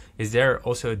interesting. Is there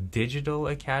also a digital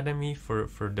academy for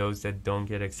those that don't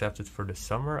get accepted for the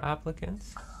summer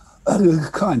applicants?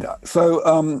 Kind of.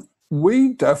 So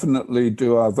we definitely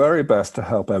do our very best to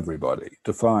help everybody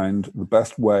to find the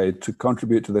best way to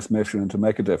contribute to this mission and to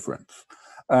make a difference.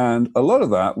 And a lot of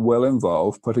that will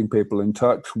involve putting people in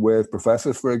touch with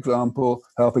professors, for example,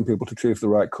 helping people to choose the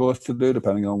right course to do,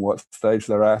 depending on what stage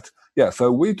they're at. Yeah,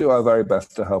 so we do our very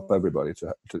best to help everybody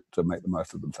to make the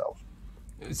most of themselves.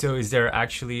 So is there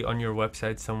actually on your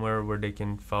website somewhere where they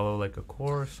can follow like a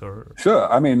course or? Sure.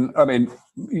 I mean,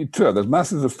 sure, there's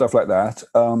masses of stuff like that.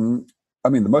 The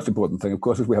most important thing, of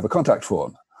course, is we have a contact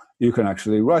form. You can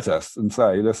actually write us and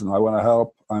say, listen, I want to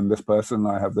help. I'm this person.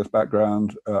 I have this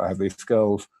background. I have these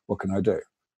skills. What can I do?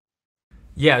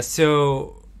 Yeah.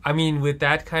 So, with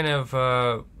that kind of,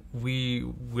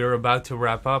 we're about to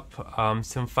wrap up.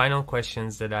 Some final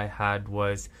questions that I had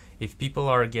was, if people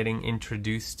are getting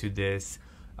introduced to this,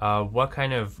 what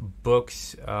kind of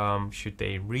books should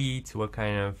they read? What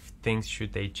kind of things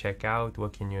should they check out?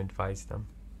 What can you advise them?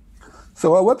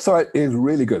 So our website is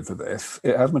really good for this.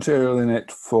 It has material in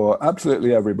it for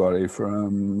absolutely everybody,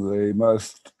 from the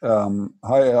most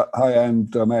high-end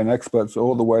domain experts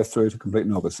all the way through to complete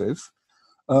novices.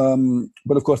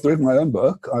 But of course, there is my own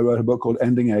book. I wrote a book called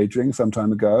Ending Aging some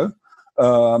time ago.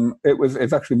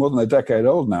 It's actually more than a decade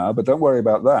old now, but don't worry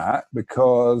about that,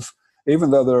 because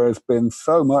even though there has been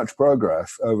so much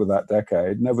progress over that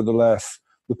decade, nevertheless,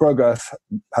 the progress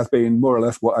has been more or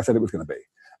less what I said it was going to be.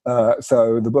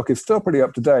 So the book is still pretty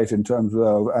up to date in terms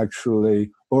of actually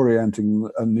orienting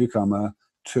a newcomer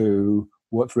to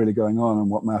what's really going on and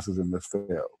what matters in this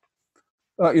field.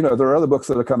 There are other books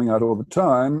that are coming out all the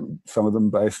time, some of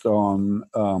them based on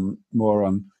more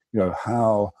on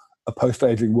how a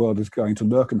post-aging world is going to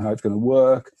look and how it's going to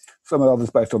work. Some others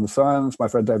based on the science. My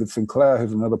friend David Sinclair,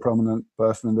 who's another prominent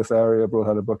person in this area, brought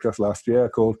out a book just last year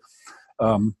called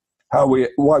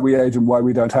Why We Age and Why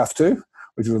We Don't Have to,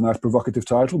 which is a nice provocative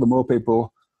title. The more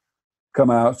people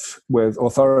come out with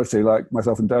authority, like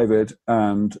myself and David,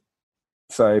 and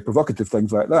say provocative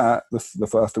things like that, the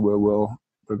faster we will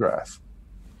progress.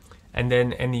 And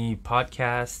then any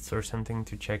podcasts or something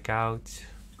to check out?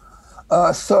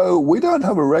 So we don't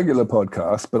have a regular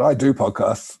podcast, but I do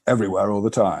podcasts everywhere all the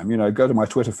time. Go to my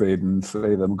Twitter feed and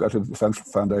see them. Go to the SENS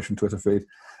Foundation Twitter feed.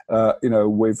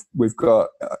 We've got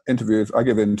interviews. I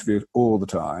give interviews all the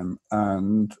time,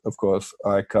 and of course,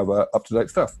 I cover up-to-date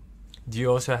stuff. Do you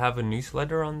also have a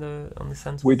newsletter on the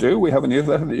SENS? We do. We have a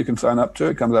newsletter that you can sign up to.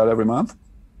 It comes out every month.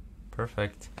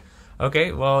 Perfect.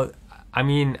 Okay. Well,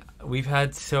 we've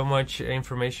had so much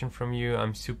information from you.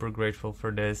 I'm super grateful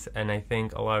for this, and I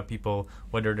think a lot of people,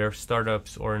 whether they're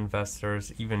startups or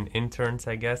investors, even interns,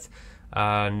 I guess,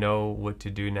 know what to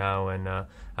do now. And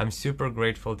I'm super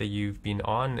grateful that you've been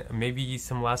on. Maybe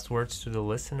some last words to the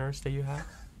listeners that you have?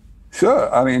 Sure.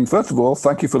 First of all,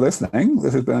 thank you for listening.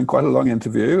 This has been quite a long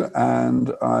interview,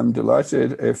 and I'm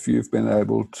delighted if you've been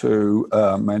able to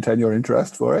maintain your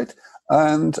interest for it.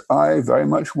 And I very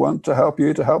much want to help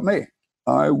you to help me.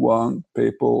 I want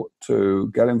people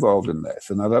to get involved in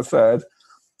this. And as I've said,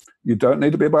 you don't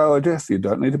need to be a biologist. You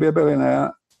don't need to be a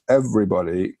billionaire.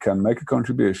 Everybody can make a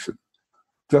contribution.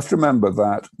 Just remember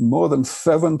that more than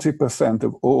 70%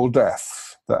 of all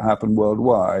deaths that happen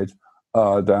worldwide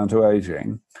are down to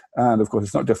aging. And of course,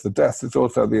 it's not just the deaths, it's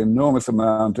also the enormous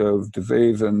amount of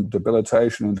disease and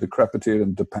debilitation and decrepitude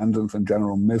and dependence and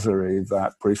general misery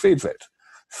that precedes it.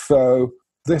 So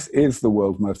this is the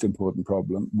world's most important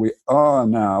problem. We are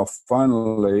now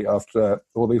finally, after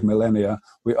all these millennia,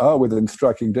 we are within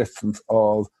striking distance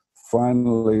of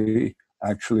finally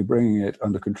actually bringing it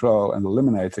under control and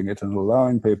eliminating it and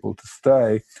allowing people to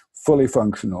stay fully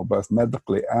functional, both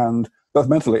mentally and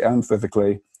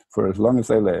physically, for as long as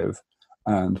they live.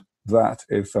 And that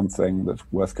is something that's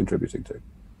worth contributing to.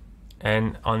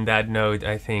 And on that note,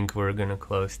 I think we're going to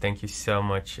close. Thank you so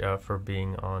much for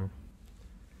being on.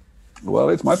 Well,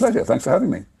 it's my pleasure. Thanks for having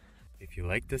me. If you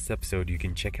liked this episode, you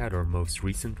can check out our most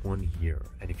recent one here.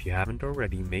 And if you haven't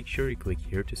already, make sure you click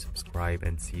here to subscribe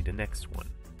and see the next one.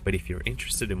 But if you're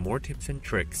interested in more tips and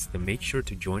tricks, then make sure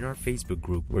to join our Facebook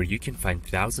group, where you can find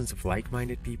thousands of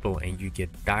like-minded people and you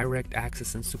get direct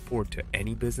access and support to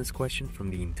any business question from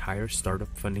the entire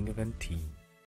startup funding event team.